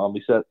 Copeland.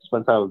 He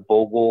spent time with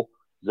Bogle,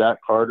 Zach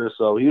Carter.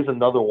 So he was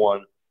another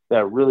one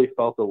that really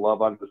felt the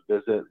love on his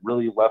visit,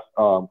 really left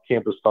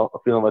campus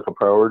feeling like a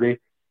priority.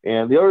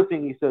 And the other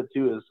thing he said,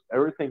 too, is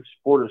everything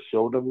Florida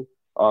showed him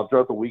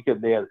throughout the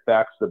weekend, they had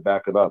facts to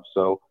back it up.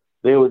 So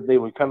they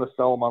would kind of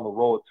sell him on the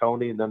roll with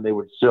Toney, and then they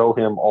would show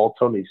him all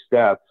Toney's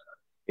stats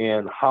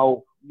and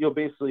how,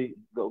 basically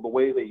the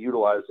way they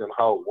utilize him,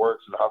 how it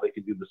works, and how they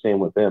could do the same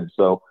with him.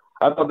 So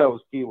I thought that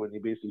was key when he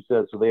basically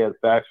said, so they had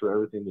facts for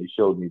everything they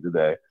showed me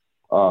today.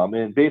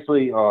 And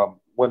basically,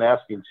 when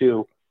asking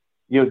too,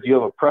 do you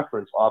have a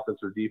preference, offense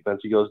or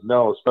defense? He goes,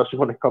 no, especially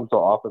when it comes to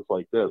offense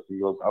like this. He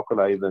goes, how could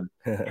I even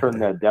turn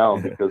that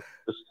down? Because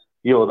just,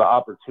 the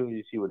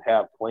opportunities he would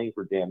have playing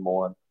for Dan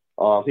Mullen.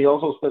 He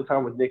also spent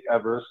time with Nick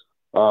Evers.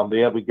 They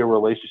have a good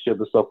relationship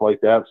and stuff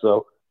like that.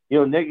 So,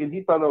 Nick, and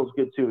he thought that was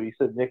good too. He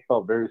said Nick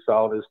felt very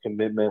solid. His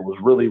commitment was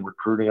really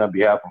recruiting on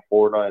behalf of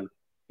Florida. And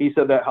he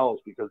said that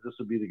helps because this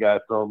would be the guy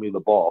throwing me the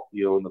ball,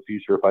 in the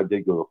future if I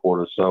did go to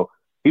Florida. So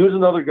he was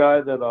another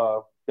guy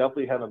that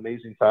definitely had an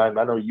amazing time.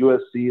 I know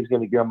USC is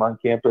going to get him on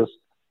campus.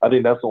 I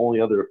think that's the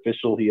only other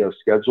official he has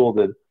scheduled.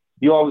 And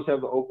you always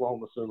have the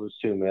Oklahoma Sooners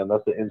too, man.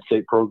 That's the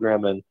in-state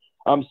program. And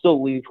I'm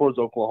still leaning towards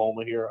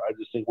Oklahoma here. I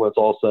just think when it's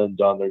all said and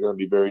done, they're going to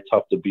be very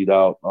tough to beat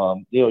out.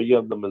 You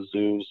have the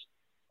Mizzous.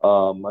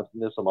 I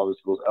think there's some other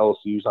schools,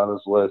 LSU's on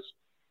his list.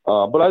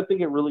 But I think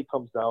it really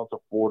comes down to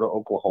Florida,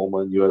 Oklahoma,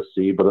 and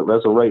USC. But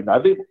as of right now,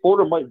 I think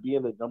Florida might be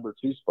in the number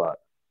 2 spot.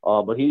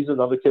 But he's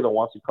another kid that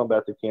wants to come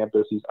back to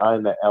campus. He's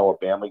eyeing that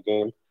Alabama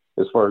game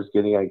as far as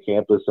getting on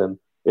campus. And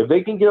if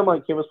they can get him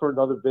on campus for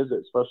another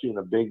visit, especially in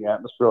a big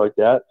atmosphere like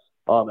that,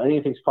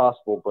 anything's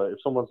possible. But if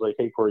someone's like,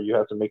 hey, Corey, you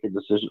have to make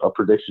a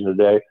prediction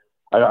today,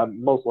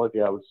 I'm most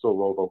likely I would still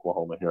roll with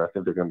Oklahoma here. I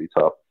think they're going to be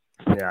tough.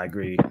 Yeah, I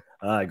agree.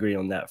 I agree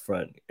on that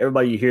front.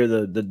 Everybody, you hear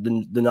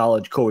the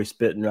knowledge Corey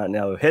spitting right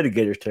now, head of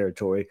Gators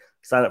territory.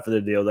 Sign up for the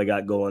deal they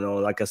got going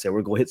on. Like I said,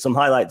 we're going to hit some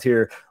highlights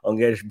here on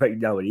Gators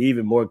Breakdown with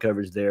even more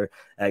coverage there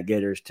at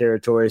Gators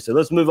territory. So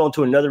let's move on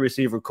to another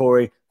receiver,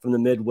 Corey, from the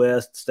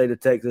Midwest. State of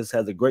Texas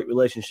has a great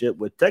relationship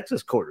with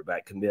Texas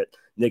quarterback commit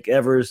Nick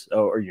Evers,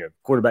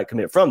 quarterback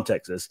commit from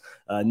Texas,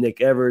 Nick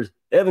Evers.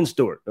 Evan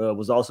Stewart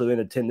was also in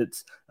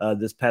attendance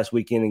this past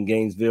weekend in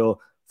Gainesville.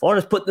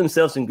 Florida's put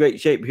themselves in great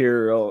shape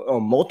here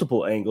on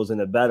multiple angles in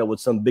a battle with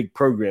some big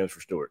programs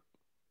for Stewart.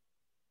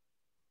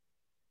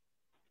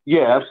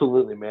 Yeah,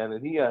 absolutely, man.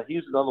 And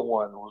he's another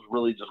one who was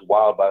really just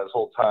wild by his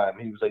whole time.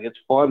 He was like, it's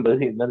fun, but I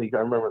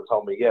remember him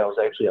telling me, it was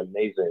actually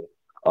amazing.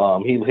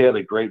 He had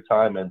a great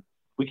time. And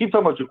we keep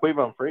talking about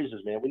Jaquan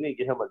Fraziers, man. We need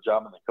to get him a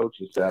job in the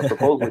coaching staff.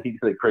 Supposedly he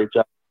did a great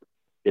job with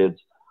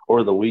kids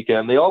over the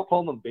weekend. They all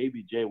called him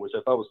Baby J, which I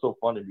thought was so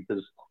funny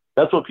because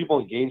that's what people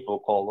in Gainesville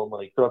call them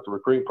when they throughout the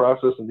recruiting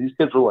process. And these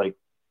kids were like,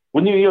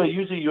 when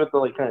usually you have to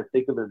like kind of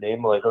think of their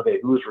name, like, okay,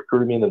 who's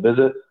recruiting me in the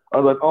visit? I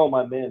was like, oh,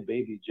 my man,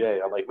 Baby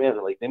J. I'm like, man,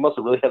 they must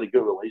have really had a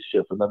good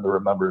relationship for them to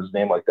remember his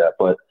name like that.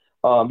 But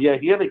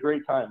he had a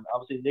great time.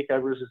 Obviously, Nick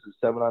Evers is his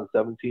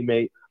 7-on-7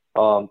 teammate.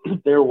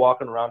 They were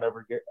walking around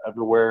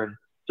everywhere and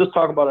just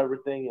talking about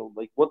everything and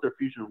like what their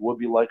future would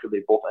be like if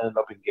they both ended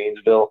up in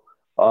Gainesville.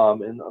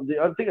 And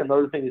I think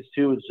another thing is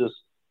just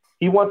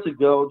he wants to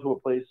go to a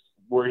place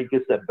where he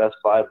gets that best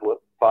vibe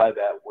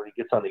at where he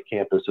gets on the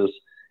campus, is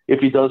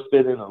if he does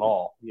fit in at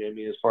all. You know what I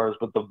mean? As far as,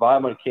 but the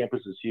vibe on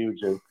campus is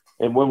huge.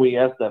 And when we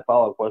asked that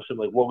follow-up question,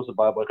 like, what was the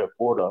vibe like at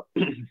Florida?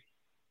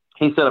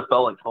 He said it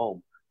felt like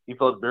home. He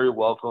felt very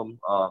welcome.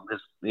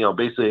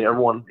 Basically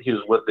everyone he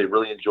was with, they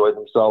really enjoyed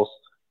themselves.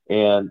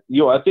 And,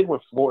 I think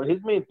with Florida,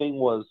 his main thing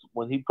was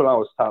when he put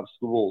out his top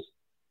schools,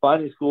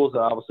 finding schools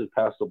that obviously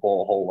pass the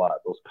ball a whole lot,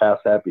 those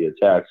pass-happy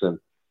attacks. And,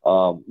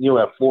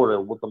 at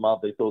Florida, with the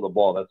amount they throw the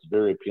ball, that's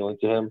very appealing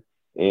to him.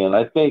 And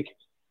I think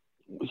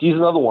he's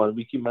another one.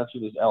 We keep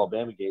mentioning these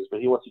Alabama games, but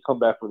he wants to come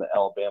back for the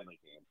Alabama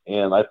game.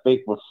 And I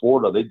think with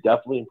Florida, they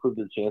definitely improved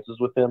their chances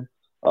with him.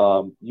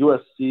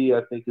 USC,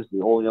 I think, is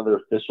the only other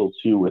official,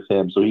 too, with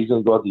him. So he's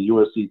going to go out to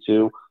USC,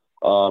 too.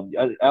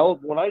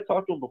 When I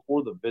talked to him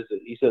before the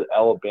visit, he said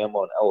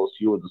Alabama and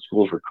LSU are the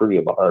schools recruiting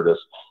him the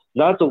hardest.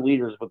 Not the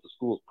leaders, but the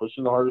schools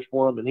pushing the hardest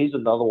for him. And he's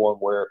another one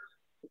where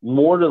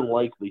more than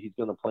likely he's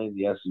going to play in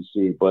the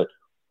SEC. But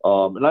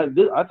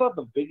I thought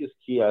the biggest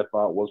key I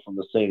thought was from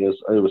the thing is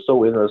it was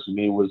so interesting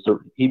to me was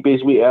he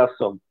basically asked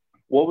him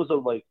what was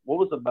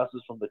the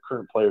message from the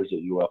current players at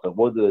UF and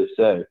what did they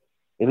say?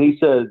 And he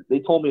said they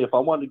told me if I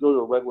wanted to go to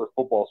a regular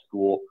football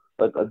school,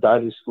 like a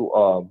dynasty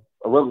school,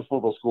 a regular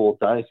football school,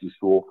 dynasty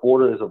school,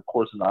 Florida is of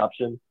course an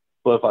option.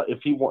 But if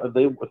he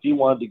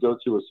wanted to go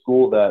to a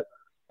school that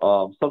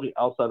something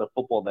outside of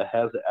football that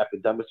has the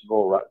academics to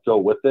go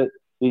with it,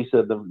 he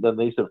said then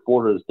they said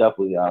Florida is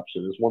definitely the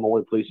option. It's one of the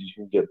only places you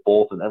can get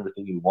both and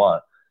everything you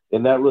want,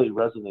 and that really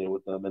resonated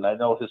with him. And I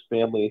know his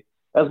family,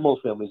 as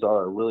most families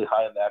are really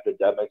high in the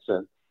academics,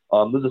 and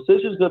the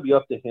decision is going to be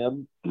up to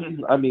him.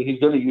 I mean, he's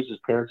going to use his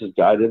parents'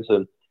 guidance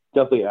and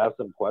definitely ask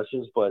them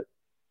questions, but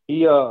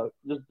the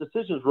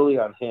decision is really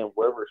on him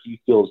wherever he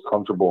feels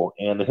comfortable.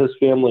 And his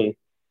family,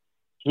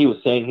 he was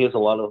saying he has a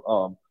lot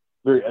of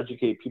very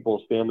educated people in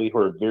his family who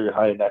are very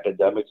high in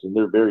academics, and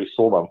they're very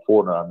sold on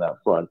Florida on that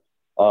front.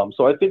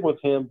 So I think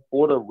with him,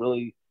 Florida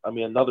really,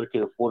 another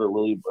kid of Florida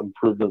really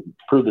improved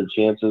their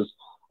chances,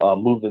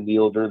 moved the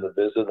needle during the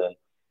visit.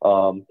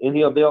 And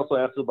they also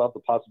asked about the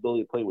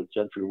possibility of playing with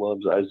Gentry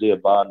Williams, Isaiah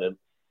Bond, and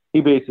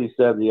he basically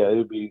said,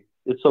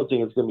 it's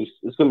something it's going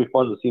to be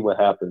fun to see what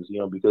happens,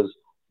 because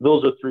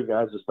those are three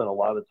guys that spent a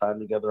lot of time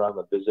together on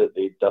the visit.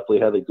 They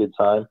definitely had a good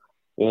time.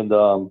 And,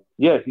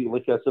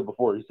 like I said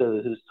before, he said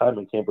that his time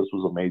on campus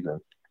was amazing.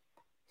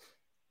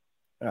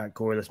 All right,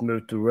 Corey, let's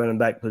move to running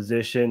back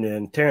position.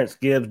 And Terrence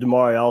Gibbs,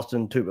 Damari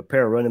Alston, took a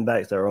pair of running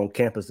backs that were on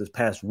campus this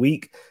past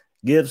week.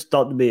 Gibbs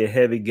thought to be a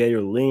heavy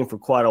Gator lean for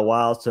quite a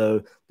while.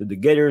 So did the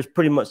Gators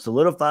pretty much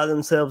solidify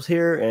themselves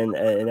here? And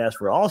as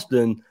for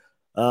Alston,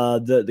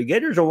 the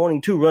Gators are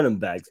wanting two running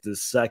backs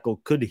this cycle.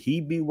 Could he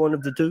be one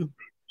of the two?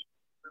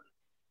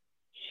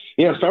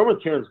 Yeah, start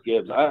with Terrence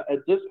Gibbs.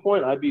 At this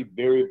point, I'd be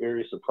very,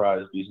 very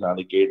surprised if he's not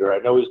a Gator. I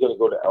know he's going to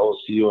go to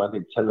LSU. I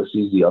think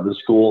Tennessee's the other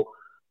school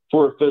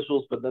for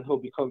officials, but then he'll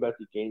be coming back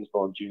to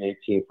Gainesville on June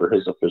 18th for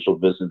his official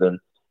visit. And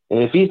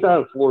if he's not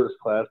in Florida's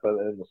class by the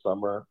end of the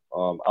summer,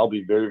 I'll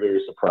be very,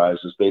 very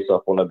surprised just based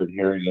off what I've been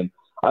hearing. And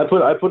I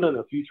put in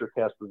a future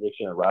cast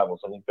prediction at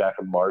Rivals, I think back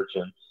in March,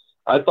 and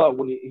I thought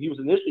when he was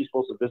initially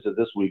supposed to visit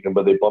this weekend,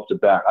 but they bumped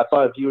it back. I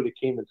thought if he would have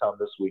came in town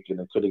this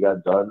weekend, it could have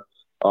got done.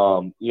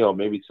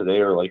 Maybe today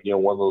or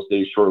one of those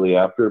days shortly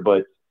after.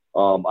 But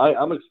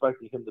I'm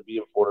expecting him to be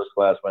in Florida's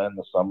class by the end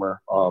of the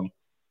summer.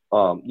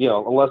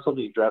 Unless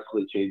something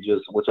drastically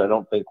changes, which I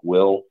don't think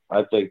will.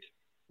 I think,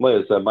 like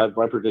I said,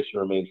 my prediction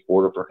remains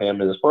Florida for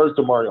him. And as far as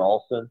Damari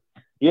Alston,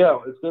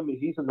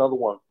 he's another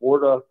one.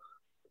 Florida,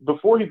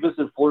 before he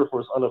visited Florida for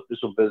his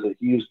unofficial visit,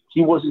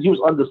 he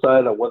was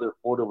undecided on whether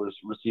Florida was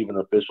receiving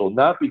an official,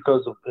 not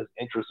because of his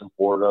interest in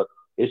Florida.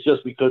 It's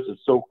just because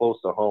it's so close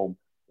to home.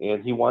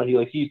 And he's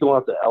going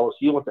out to LSU.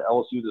 He went to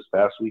LSU this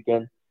past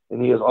weekend,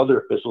 and he has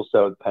other officials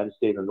set with Penn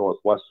State and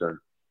Northwestern.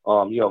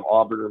 You have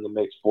Auburn in the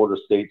mix, Florida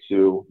State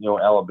too.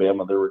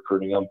 Alabama, they're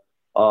recruiting him.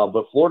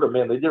 But Florida,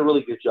 man, they did a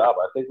really good job.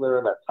 I think they're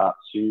in that top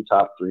 2,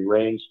 top 3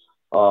 range.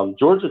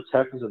 Georgia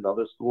Tech is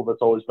another school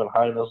that's always been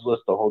high on this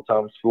list, the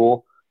hometown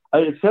school.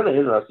 It's kind of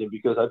interesting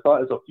because I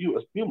thought a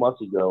few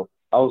months ago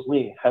I was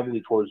leaning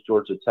heavily towards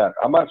Georgia Tech.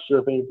 I'm not sure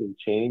if anything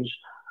changed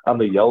on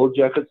the Yellow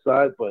Jacket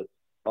side, but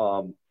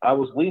I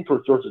was leaning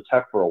towards Georgia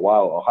Tech for a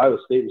while. Ohio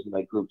State was in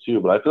that group too,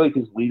 but I feel like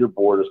his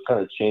leaderboard has kind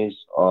of changed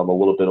a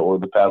little bit over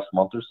the past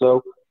month or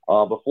so.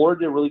 But Florida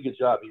did a really good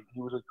job. He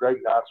was with Greg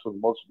Knox for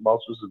most of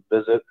his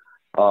visit.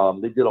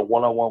 They did a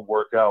one-on-one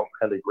workout,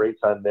 had a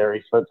great time there.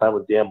 He spent time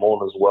with Dan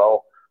Mullen as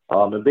well.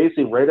 And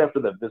basically right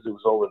after that visit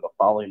was over the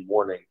following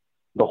morning,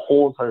 the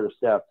whole entire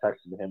staff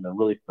texted him and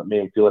really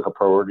made him feel like a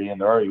priority.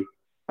 And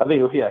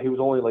he was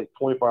only like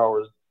 24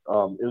 hours.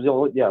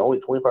 Only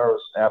 24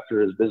 hours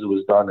after his visit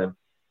was done, and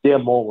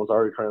Dan Mullen was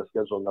already trying to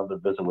schedule another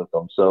visit with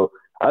them. So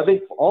I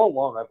think all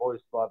along I've always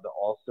thought that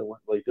Alston,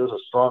 there's a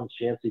strong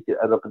chance he could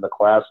end up in the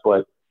class,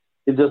 but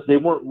they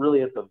weren't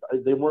really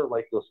they weren't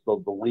like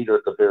the leader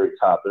at the very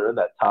top. They're in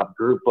that top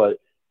group, but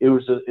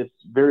it's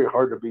very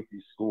hard to beat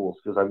these schools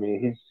because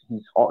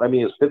he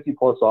has 50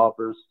 plus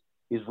offers.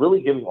 He's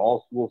really giving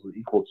all schools an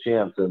equal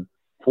chance. And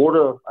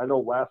Florida, I know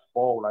last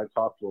fall when I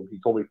talked to him, he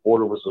told me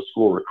Florida was the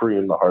school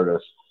recruiting the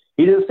hardest.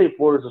 He didn't say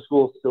Florida's a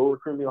school still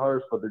recruiting the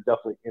hardest, but they're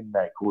definitely in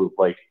that group.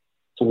 Like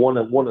it's one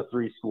of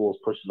 3 schools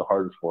pushing the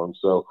hardest for him.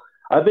 So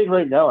I think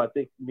right now,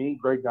 me and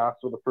Greg Knox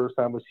for the first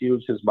time was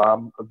huge. His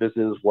mom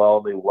visited as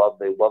well. They loved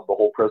the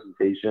whole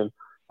presentation.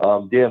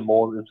 Dan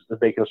Mullen is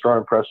making a strong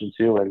impression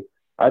too. And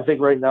I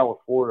think right now with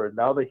Florida,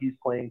 now that he's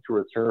planning to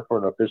return for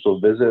an official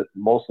visit,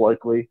 most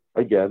likely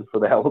again for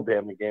the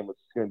Alabama game, which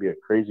is going to be a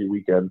crazy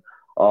weekend.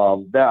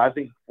 I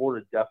think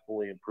Florida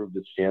definitely improved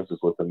its chances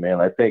with him, man.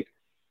 I think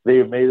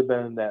they may have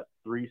been in that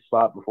 3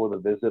 spot before the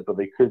visit, but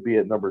they could be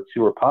at number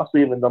 2 or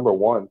possibly even number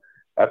 1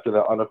 after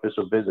the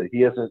unofficial visit.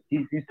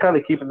 He's kind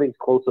of keeping things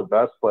close to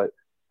vest, but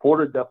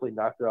Florida definitely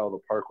knocked it out of the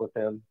park with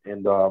him.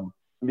 And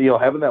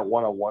having that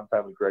one-on-one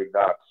time with Greg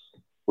Knox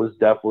was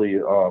definitely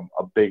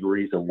a big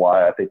reason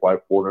why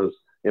Florida's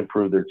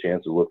improved their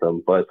chances with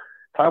him. But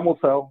time will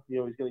tell. He's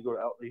going to go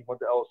out. He went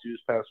to LSU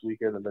this past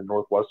weekend, and then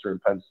Northwestern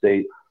and Penn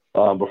State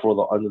before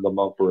the end of the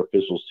month for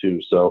officials too.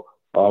 So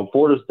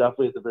Florida's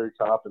definitely at the very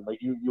top. And like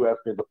you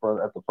asked me at the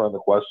front of the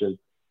question,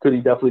 could he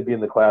definitely be in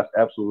the class?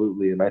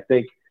 Absolutely. And I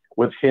think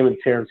with him and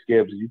Terrence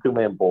Gibbs, you can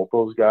land both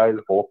those guys,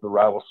 both in the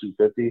rival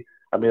Sioux-50.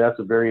 I mean, that's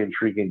a very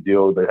intriguing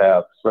deal to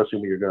have, especially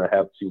when you're going to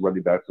have 2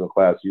 running backs in the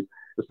class.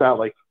 It's not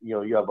like,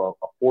 you have a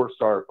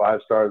 4-star,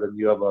 5-star, then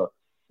you have a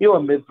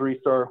mid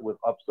 3-star with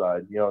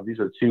upside. These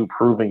are 2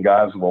 proven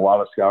guys with a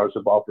lot of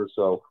scholarship offers.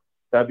 So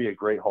that'd be a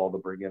great haul to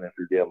bring in if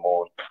you're Dan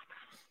Mullen.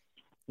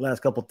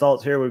 Last couple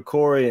thoughts here with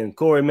Corey. And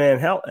Corey, man,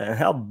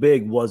 how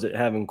big was it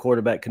having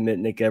quarterback commit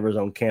Nick Evers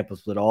on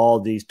campus with all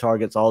these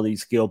targets, all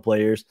these skill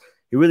players?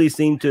 He really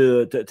seemed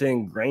to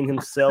ingrain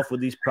himself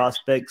with these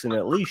prospects and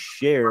at least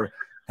share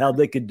how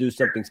they could do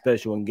something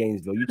special in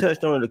Gainesville. You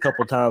touched on it a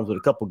couple times with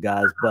a couple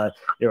guys, but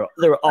there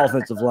were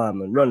offensive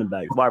linemen, running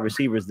backs, wide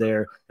receivers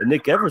there, and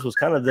Nick Evers was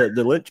kind of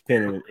the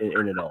linchpin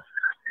in it all.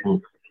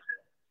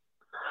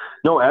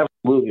 No,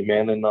 absolutely,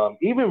 man. And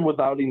even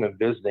without even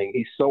visiting,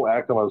 he's so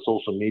active on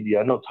social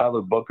media. I know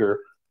Tyler Booker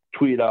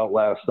tweeted out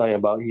last night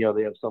about,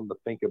 they have something to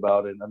think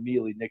about, and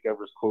immediately Nick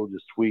Evers quoted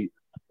his tweet.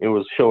 It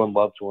was showing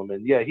love to him.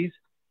 And, yeah,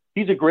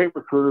 he's a great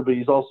recruiter, but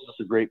he's also just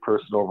a great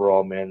person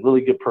overall, man.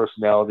 Really good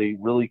personality,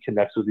 really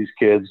connects with these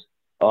kids.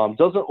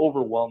 Doesn't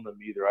overwhelm them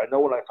either. I know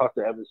when I talked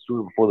to Evan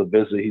Stewart before the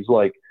visit, he's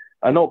like,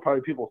 I know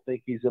probably people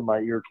think he's in my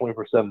ear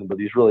 24/7, but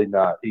he's really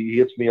not. He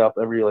hits me up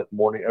every other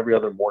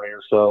morning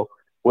or so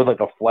with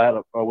like a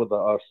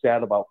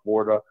stat about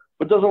Florida,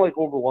 but doesn't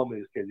overwhelm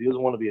these kids. He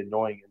doesn't want to be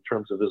annoying in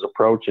terms of his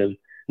approach. And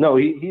no,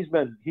 he's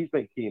been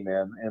key,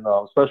 man. And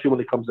especially when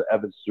it comes to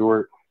Evan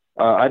Stewart.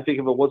 I think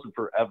if it wasn't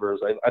for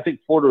Evers, I think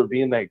Florida would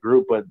be in that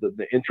group, but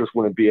the interest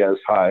wouldn't be as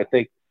high. I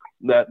think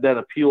that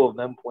appeal of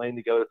them playing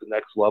together at the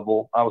next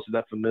level, obviously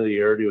that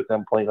familiarity with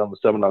them playing on the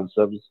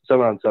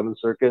 7-on-7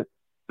 circuit,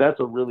 that's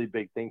a really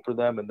big thing for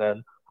them. And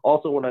then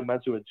also when I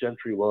mentioned with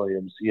Gentry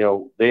Williams,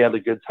 they had a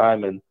good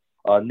time, and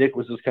Nick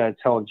was just kind of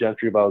telling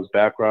Gentry about his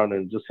background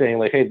and just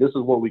saying hey, this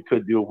is what we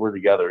could do if we're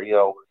together.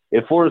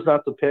 If Florida's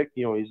not the pick,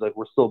 he's like,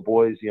 we're still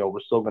boys, we're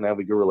still going to have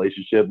a good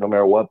relationship no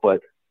matter what,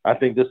 but I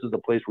think this is the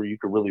place where you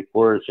could really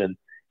flourish, and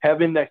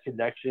having that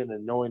connection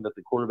and knowing that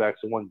the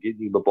quarterback's the one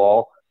getting you the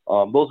ball,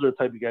 those are the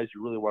type of guys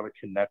you really want to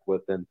connect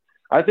with. And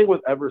I think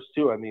with Evers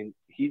too, I mean,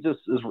 he's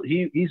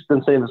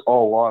been saying this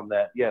all along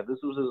that, this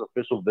was his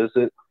official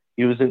visit.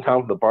 He was in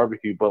town for the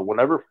barbecue, but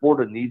whenever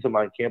Florida needs him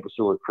on campus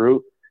to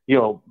recruit, I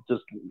know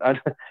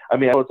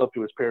it's up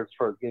to his parents as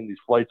far as getting these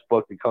flights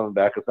booked and coming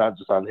back. It's not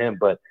just on him,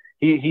 but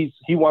he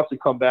wants to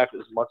come back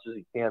as much as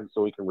he can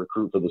so he can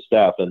recruit for the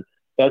staff. And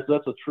that's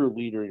a true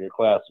leader in your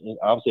class, and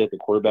obviously at the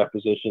quarterback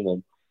position.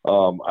 And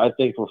I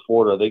think for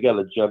Florida, they got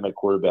a gem at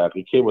quarterback,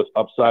 a kid with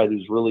upside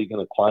who's really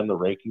going to climb the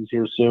rankings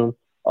here soon,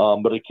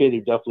 but a kid who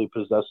definitely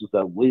possesses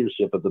that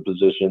leadership at the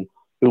position,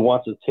 who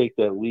wants to take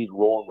that lead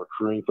role in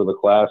recruiting for the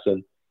class.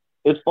 And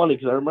it's funny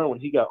because I remember when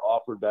he got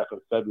offered back in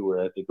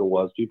February, I think it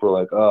was, people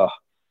were like,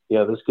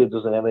 this kid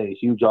doesn't have any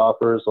huge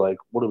offers, like,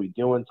 what are we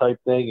doing type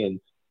thing.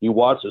 And you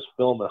watch this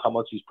film and how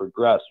much he's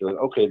progressed. You're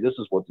like, okay, this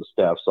is what the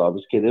staff saw.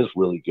 This kid is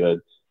really good.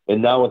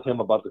 And now with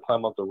him about to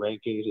climb up the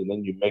rankings, and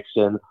then you mix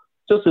in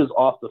just his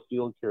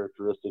off-the-field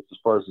characteristics as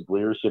far as his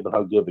leadership and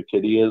how good of a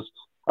kid he is,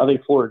 I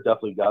think Florida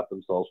definitely got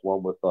themselves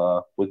one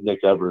with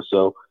Nick Evers.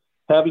 So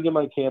having him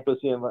on campus,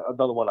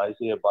 another one,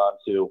 Isaiah Bond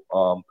too.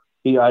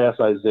 I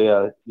asked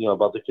Isaiah,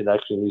 about the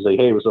connection. He's like,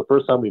 hey, it was the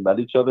first time we met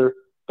each other,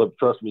 but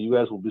trust me, you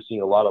guys will be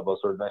seeing a lot of us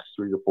over the next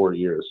 3 to 4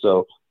 years.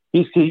 So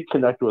he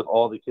connected with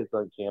all the kids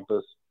on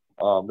campus.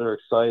 They're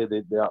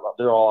excited.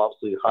 They're all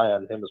obviously high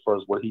on him as far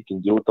as what he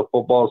can do with the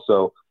football.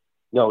 So,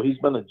 he's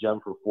been a gem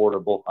for Florida,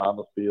 both on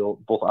the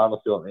field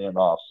and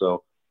off.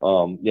 So,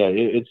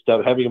 it's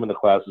having him in the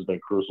class has been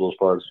crucial as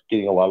far as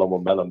getting a lot of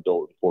momentum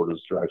built in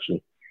Florida's direction.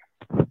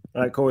 All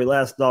right, Corey,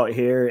 last thought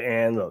here.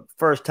 And look,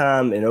 first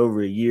time in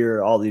over a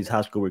year, all these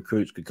high school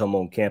recruits could come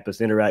on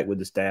campus, interact with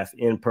the staff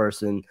in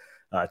person,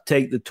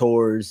 take the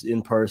tours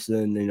in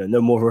person,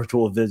 no more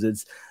virtual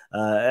visits,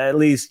 at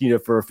least,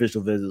 for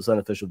official visits,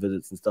 unofficial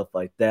visits and stuff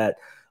like that.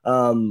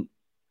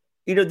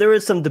 There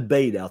is some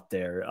debate out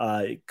there.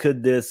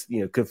 Could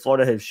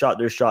Florida have shot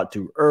their shot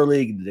too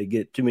early? Did they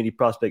get too many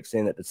prospects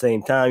in at the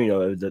same time?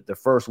 The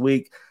first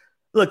week.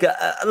 Look,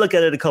 I look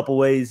at it a couple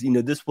ways.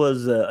 This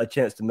was a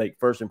chance to make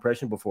first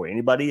impression before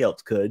anybody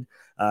else could.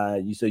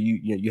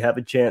 You have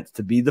a chance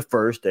to be the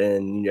first,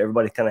 and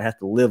everybody kind of has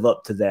to live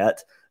up to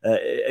that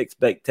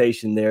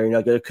expectation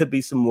there. There could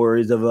be some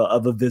worries of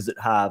a visit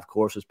high, of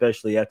course,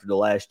 especially after the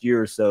last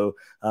year or so.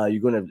 You're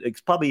going to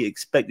probably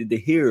expected to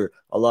hear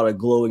a lot of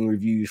glowing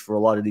reviews for a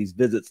lot of these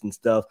visits and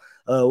stuff.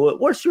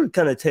 What's your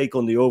kind of take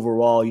on the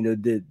overall?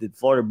 Did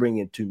Florida bring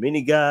in too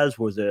many guys?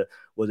 Was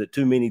it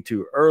too many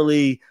too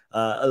early?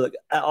 I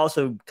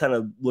also kind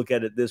of look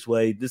at it this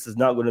way. This is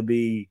not going to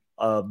be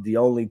the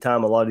only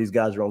time a lot of these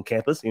guys are on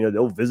campus. You know,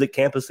 they'll visit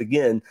campus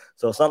again.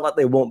 So it's not like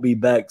they won't be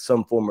back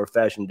some form or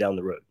fashion down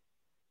the road.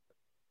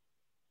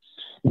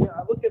 Yeah,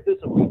 I look at this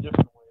a few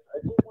different ways. I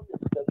think when you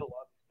schedule a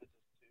lot of these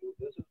visits too,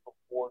 this is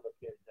before the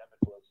pandemic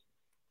was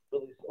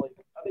really like.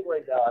 I think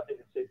right now, I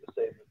think it's safe to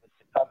say that the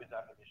company's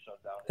not going to be shut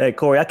down. Hey,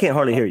 Corey, I can't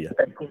hardly hear you.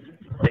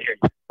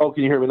 Oh,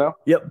 can you hear me now?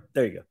 Yep,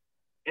 there you go.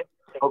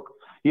 Okay.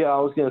 Yeah, I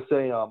was going to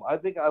say, I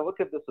think I look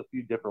at this a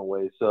few different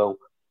ways. So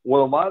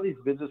when a lot of these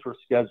visits were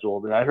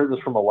scheduled, and I heard this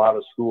from a lot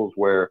of schools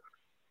where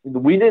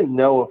we didn't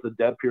know if the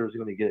dead period was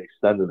going to get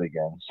extended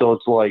again. So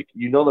it's like,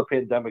 you know, the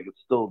pandemic is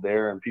still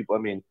there, and people, I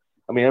mean,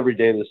 every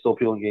day there's still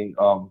people getting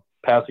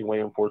passing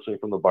away, unfortunately,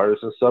 from the virus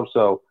and stuff.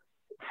 So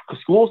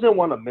schools didn't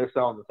want to miss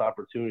out on this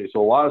opportunity.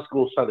 So a lot of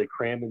schools try to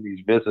cram in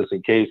these visits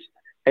in case,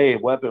 hey,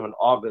 what if in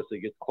August it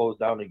gets closed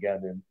down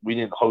again and we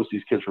didn't host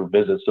these kids for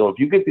visits. So if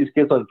you get these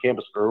kids on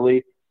campus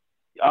early,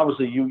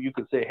 obviously you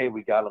could say, hey,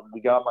 we got them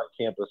on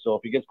campus. So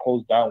if it gets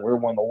closed down, we're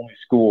one of the only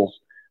schools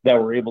that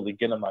were able to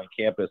get them on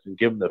campus and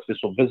give them the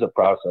official visit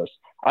process.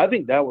 I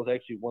think that was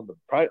actually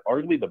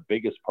arguably the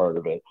biggest part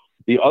of it.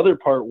 The other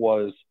part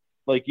was,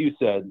 like you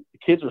said,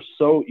 kids are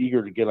so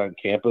eager to get on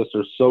campus.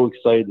 They're so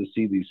excited to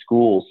see these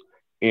schools.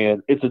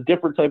 And it's a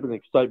different type of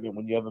excitement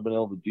when you haven't been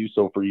able to do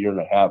so for a year and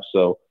a half.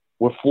 So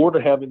with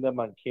Florida having them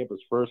on campus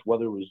first,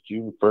 whether it was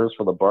June 1st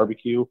for the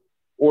barbecue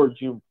or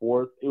June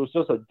 4th, it was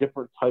just a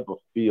different type of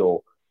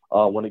feel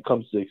when it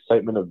comes to the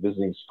excitement of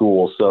visiting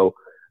schools. So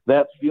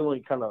that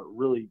feeling kind of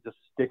really just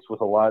sticks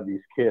with a lot of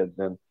these kids.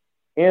 And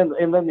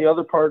then the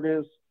other part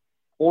is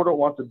Florida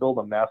wants to build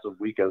a massive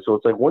weekend. So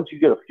it's like once you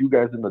get a few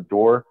guys in the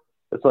door,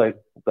 it's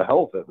like, what the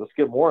hell with it? Let's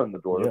get more in the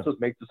door. Yeah. Let's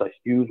just make this a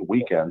huge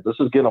weekend. Let's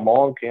just get them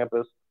all on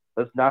campus.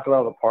 Let's knock it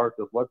out of the park.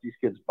 Let's let these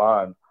kids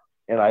bond.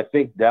 And I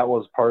think that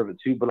was part of it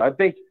too. But I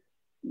think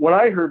when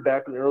I heard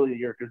back in the early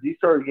year, because these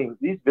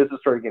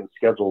visits started getting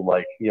scheduled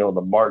like, you know,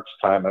 the March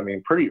time. I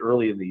mean, pretty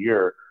early in the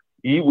year.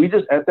 We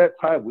just, at that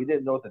time, we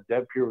didn't know if the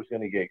dead period was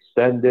going to get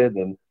extended,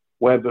 and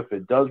what if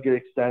it does get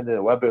extended,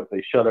 and what if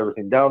they shut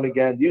everything down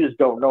again. You just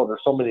don't know.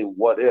 There's so many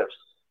what ifs.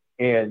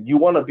 And you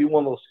want to be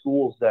one of those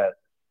schools that,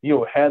 you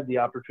know, had the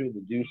opportunity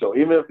to do so.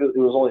 Even if it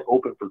was only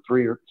open for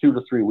 2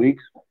 to 3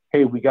 weeks,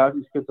 hey, we got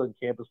these kids on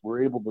campus.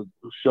 We're able to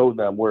show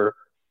them, where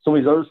some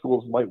of these other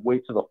schools might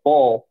wait to the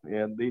fall,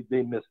 and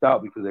they missed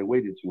out because they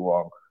waited too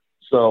long.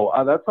 So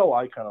that's how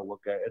I kind of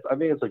look at it. I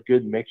think it's a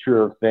good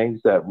mixture of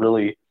things that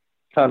really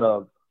kind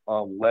of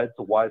led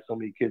to why so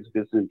many kids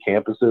visited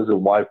campuses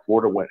and why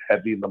Florida went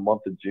heavy in the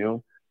month of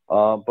June.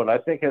 But I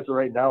think as of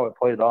right now, it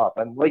played off.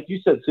 And like you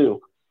said, too,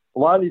 a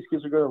lot of these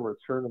kids are going to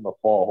return in the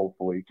fall,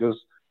 hopefully, because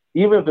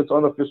even if it's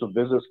unofficial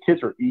visits,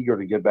 kids are eager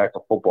to get back to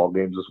football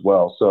games as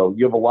well. So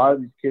you have a lot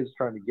of these kids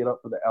trying to get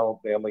up for the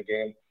Alabama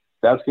game.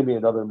 That's going to be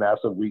another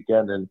massive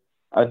weekend. And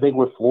I think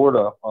with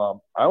Florida, I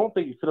don't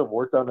think it could have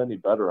worked out any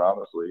better,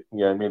 honestly.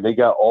 Yeah, I mean, they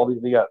got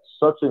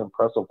such an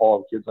impressive haul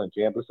of kids on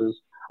campus. And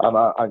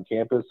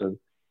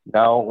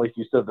now, like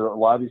you said, a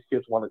lot of these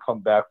kids want to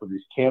come back for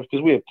these camps,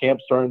 because we have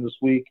camps starting this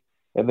week,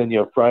 and then you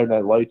have Friday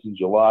Night Lights in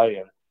July.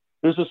 And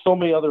there's just so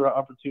many other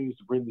opportunities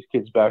to bring these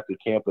kids back to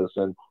campus.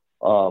 And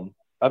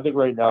I think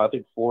right now,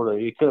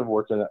 Florida, it couldn't have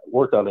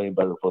worked out any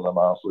better for them,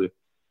 honestly.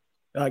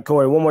 All right,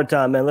 Corey, one more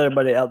time, man. Let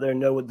everybody out there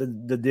know what the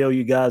deal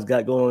you guys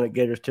got going on at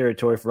Gators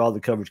Territory for all the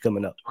coverage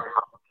coming up.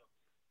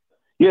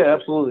 Yeah,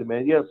 absolutely,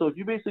 man. Yeah, so if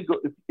you basically go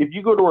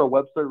to our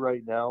website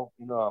right now,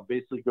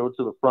 basically go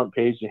to the front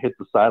page and hit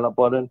the sign up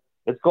button.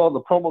 It's called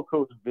the promo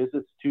code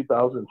Visits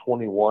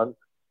 2021.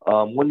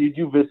 When you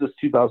do Visits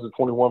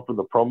 2021 for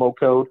the promo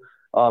code,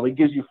 it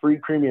gives you free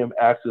premium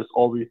access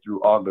all the way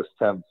through August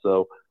 10th.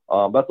 So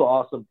that's an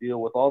awesome deal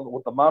with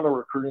the amount of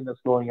recruiting that's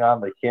going on.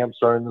 The camp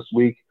starting this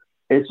week.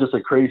 It's just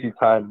a crazy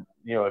time,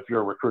 if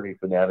you're a recruiting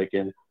fanatic.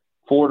 In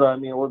Florida, I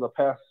mean, over the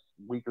past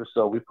week or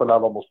so, we've put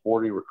out almost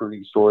 40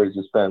 recruiting stories.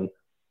 It's been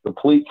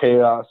complete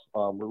chaos.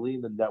 We're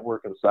leading the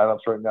network and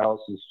signups right now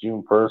since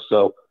June 1st.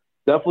 So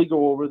definitely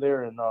go over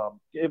there. And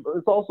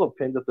it's also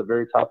pinned at the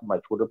very top of my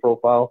Twitter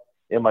profile.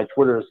 And my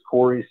Twitter is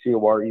Corey,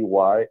 COREY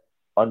 _Bender,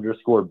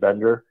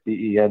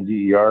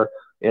 BENDER.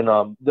 And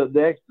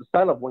the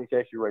sign-up link's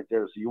actually right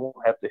there, so you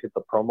won't have to hit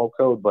the promo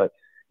code. But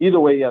either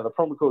way, yeah, the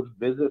promo code is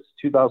Visits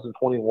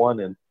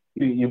 2021, and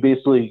you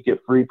basically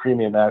get free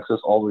premium access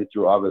all the way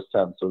through August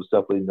 10th, so it's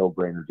definitely a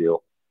no-brainer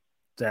deal.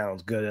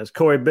 Sounds good. That's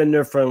Corey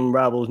Bender from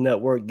Rivals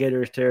Network,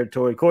 Gators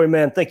Territory. Corey,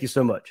 man, thank you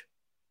so much.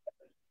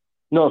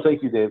 No,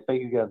 thank you, Dave.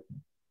 Thank you again.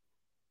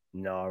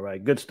 All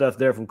right, good stuff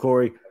there from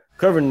Corey.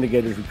 Covering the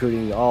Gators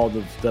recruiting, all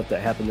the stuff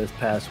that happened this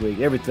past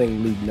week,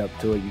 everything leading up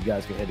to it. You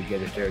guys can head to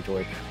Gators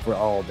Territory for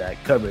all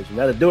that coverage. And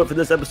that'll do it for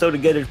this episode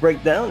of Gators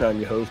Breakdown. I'm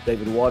your host,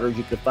 David Waters.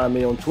 You can find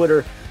me on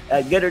Twitter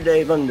at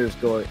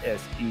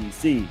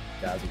GatorDave_SEC.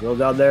 Guys and girls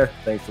out there,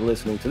 thanks for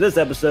listening to this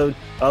episode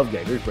of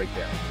Gators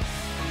Breakdown.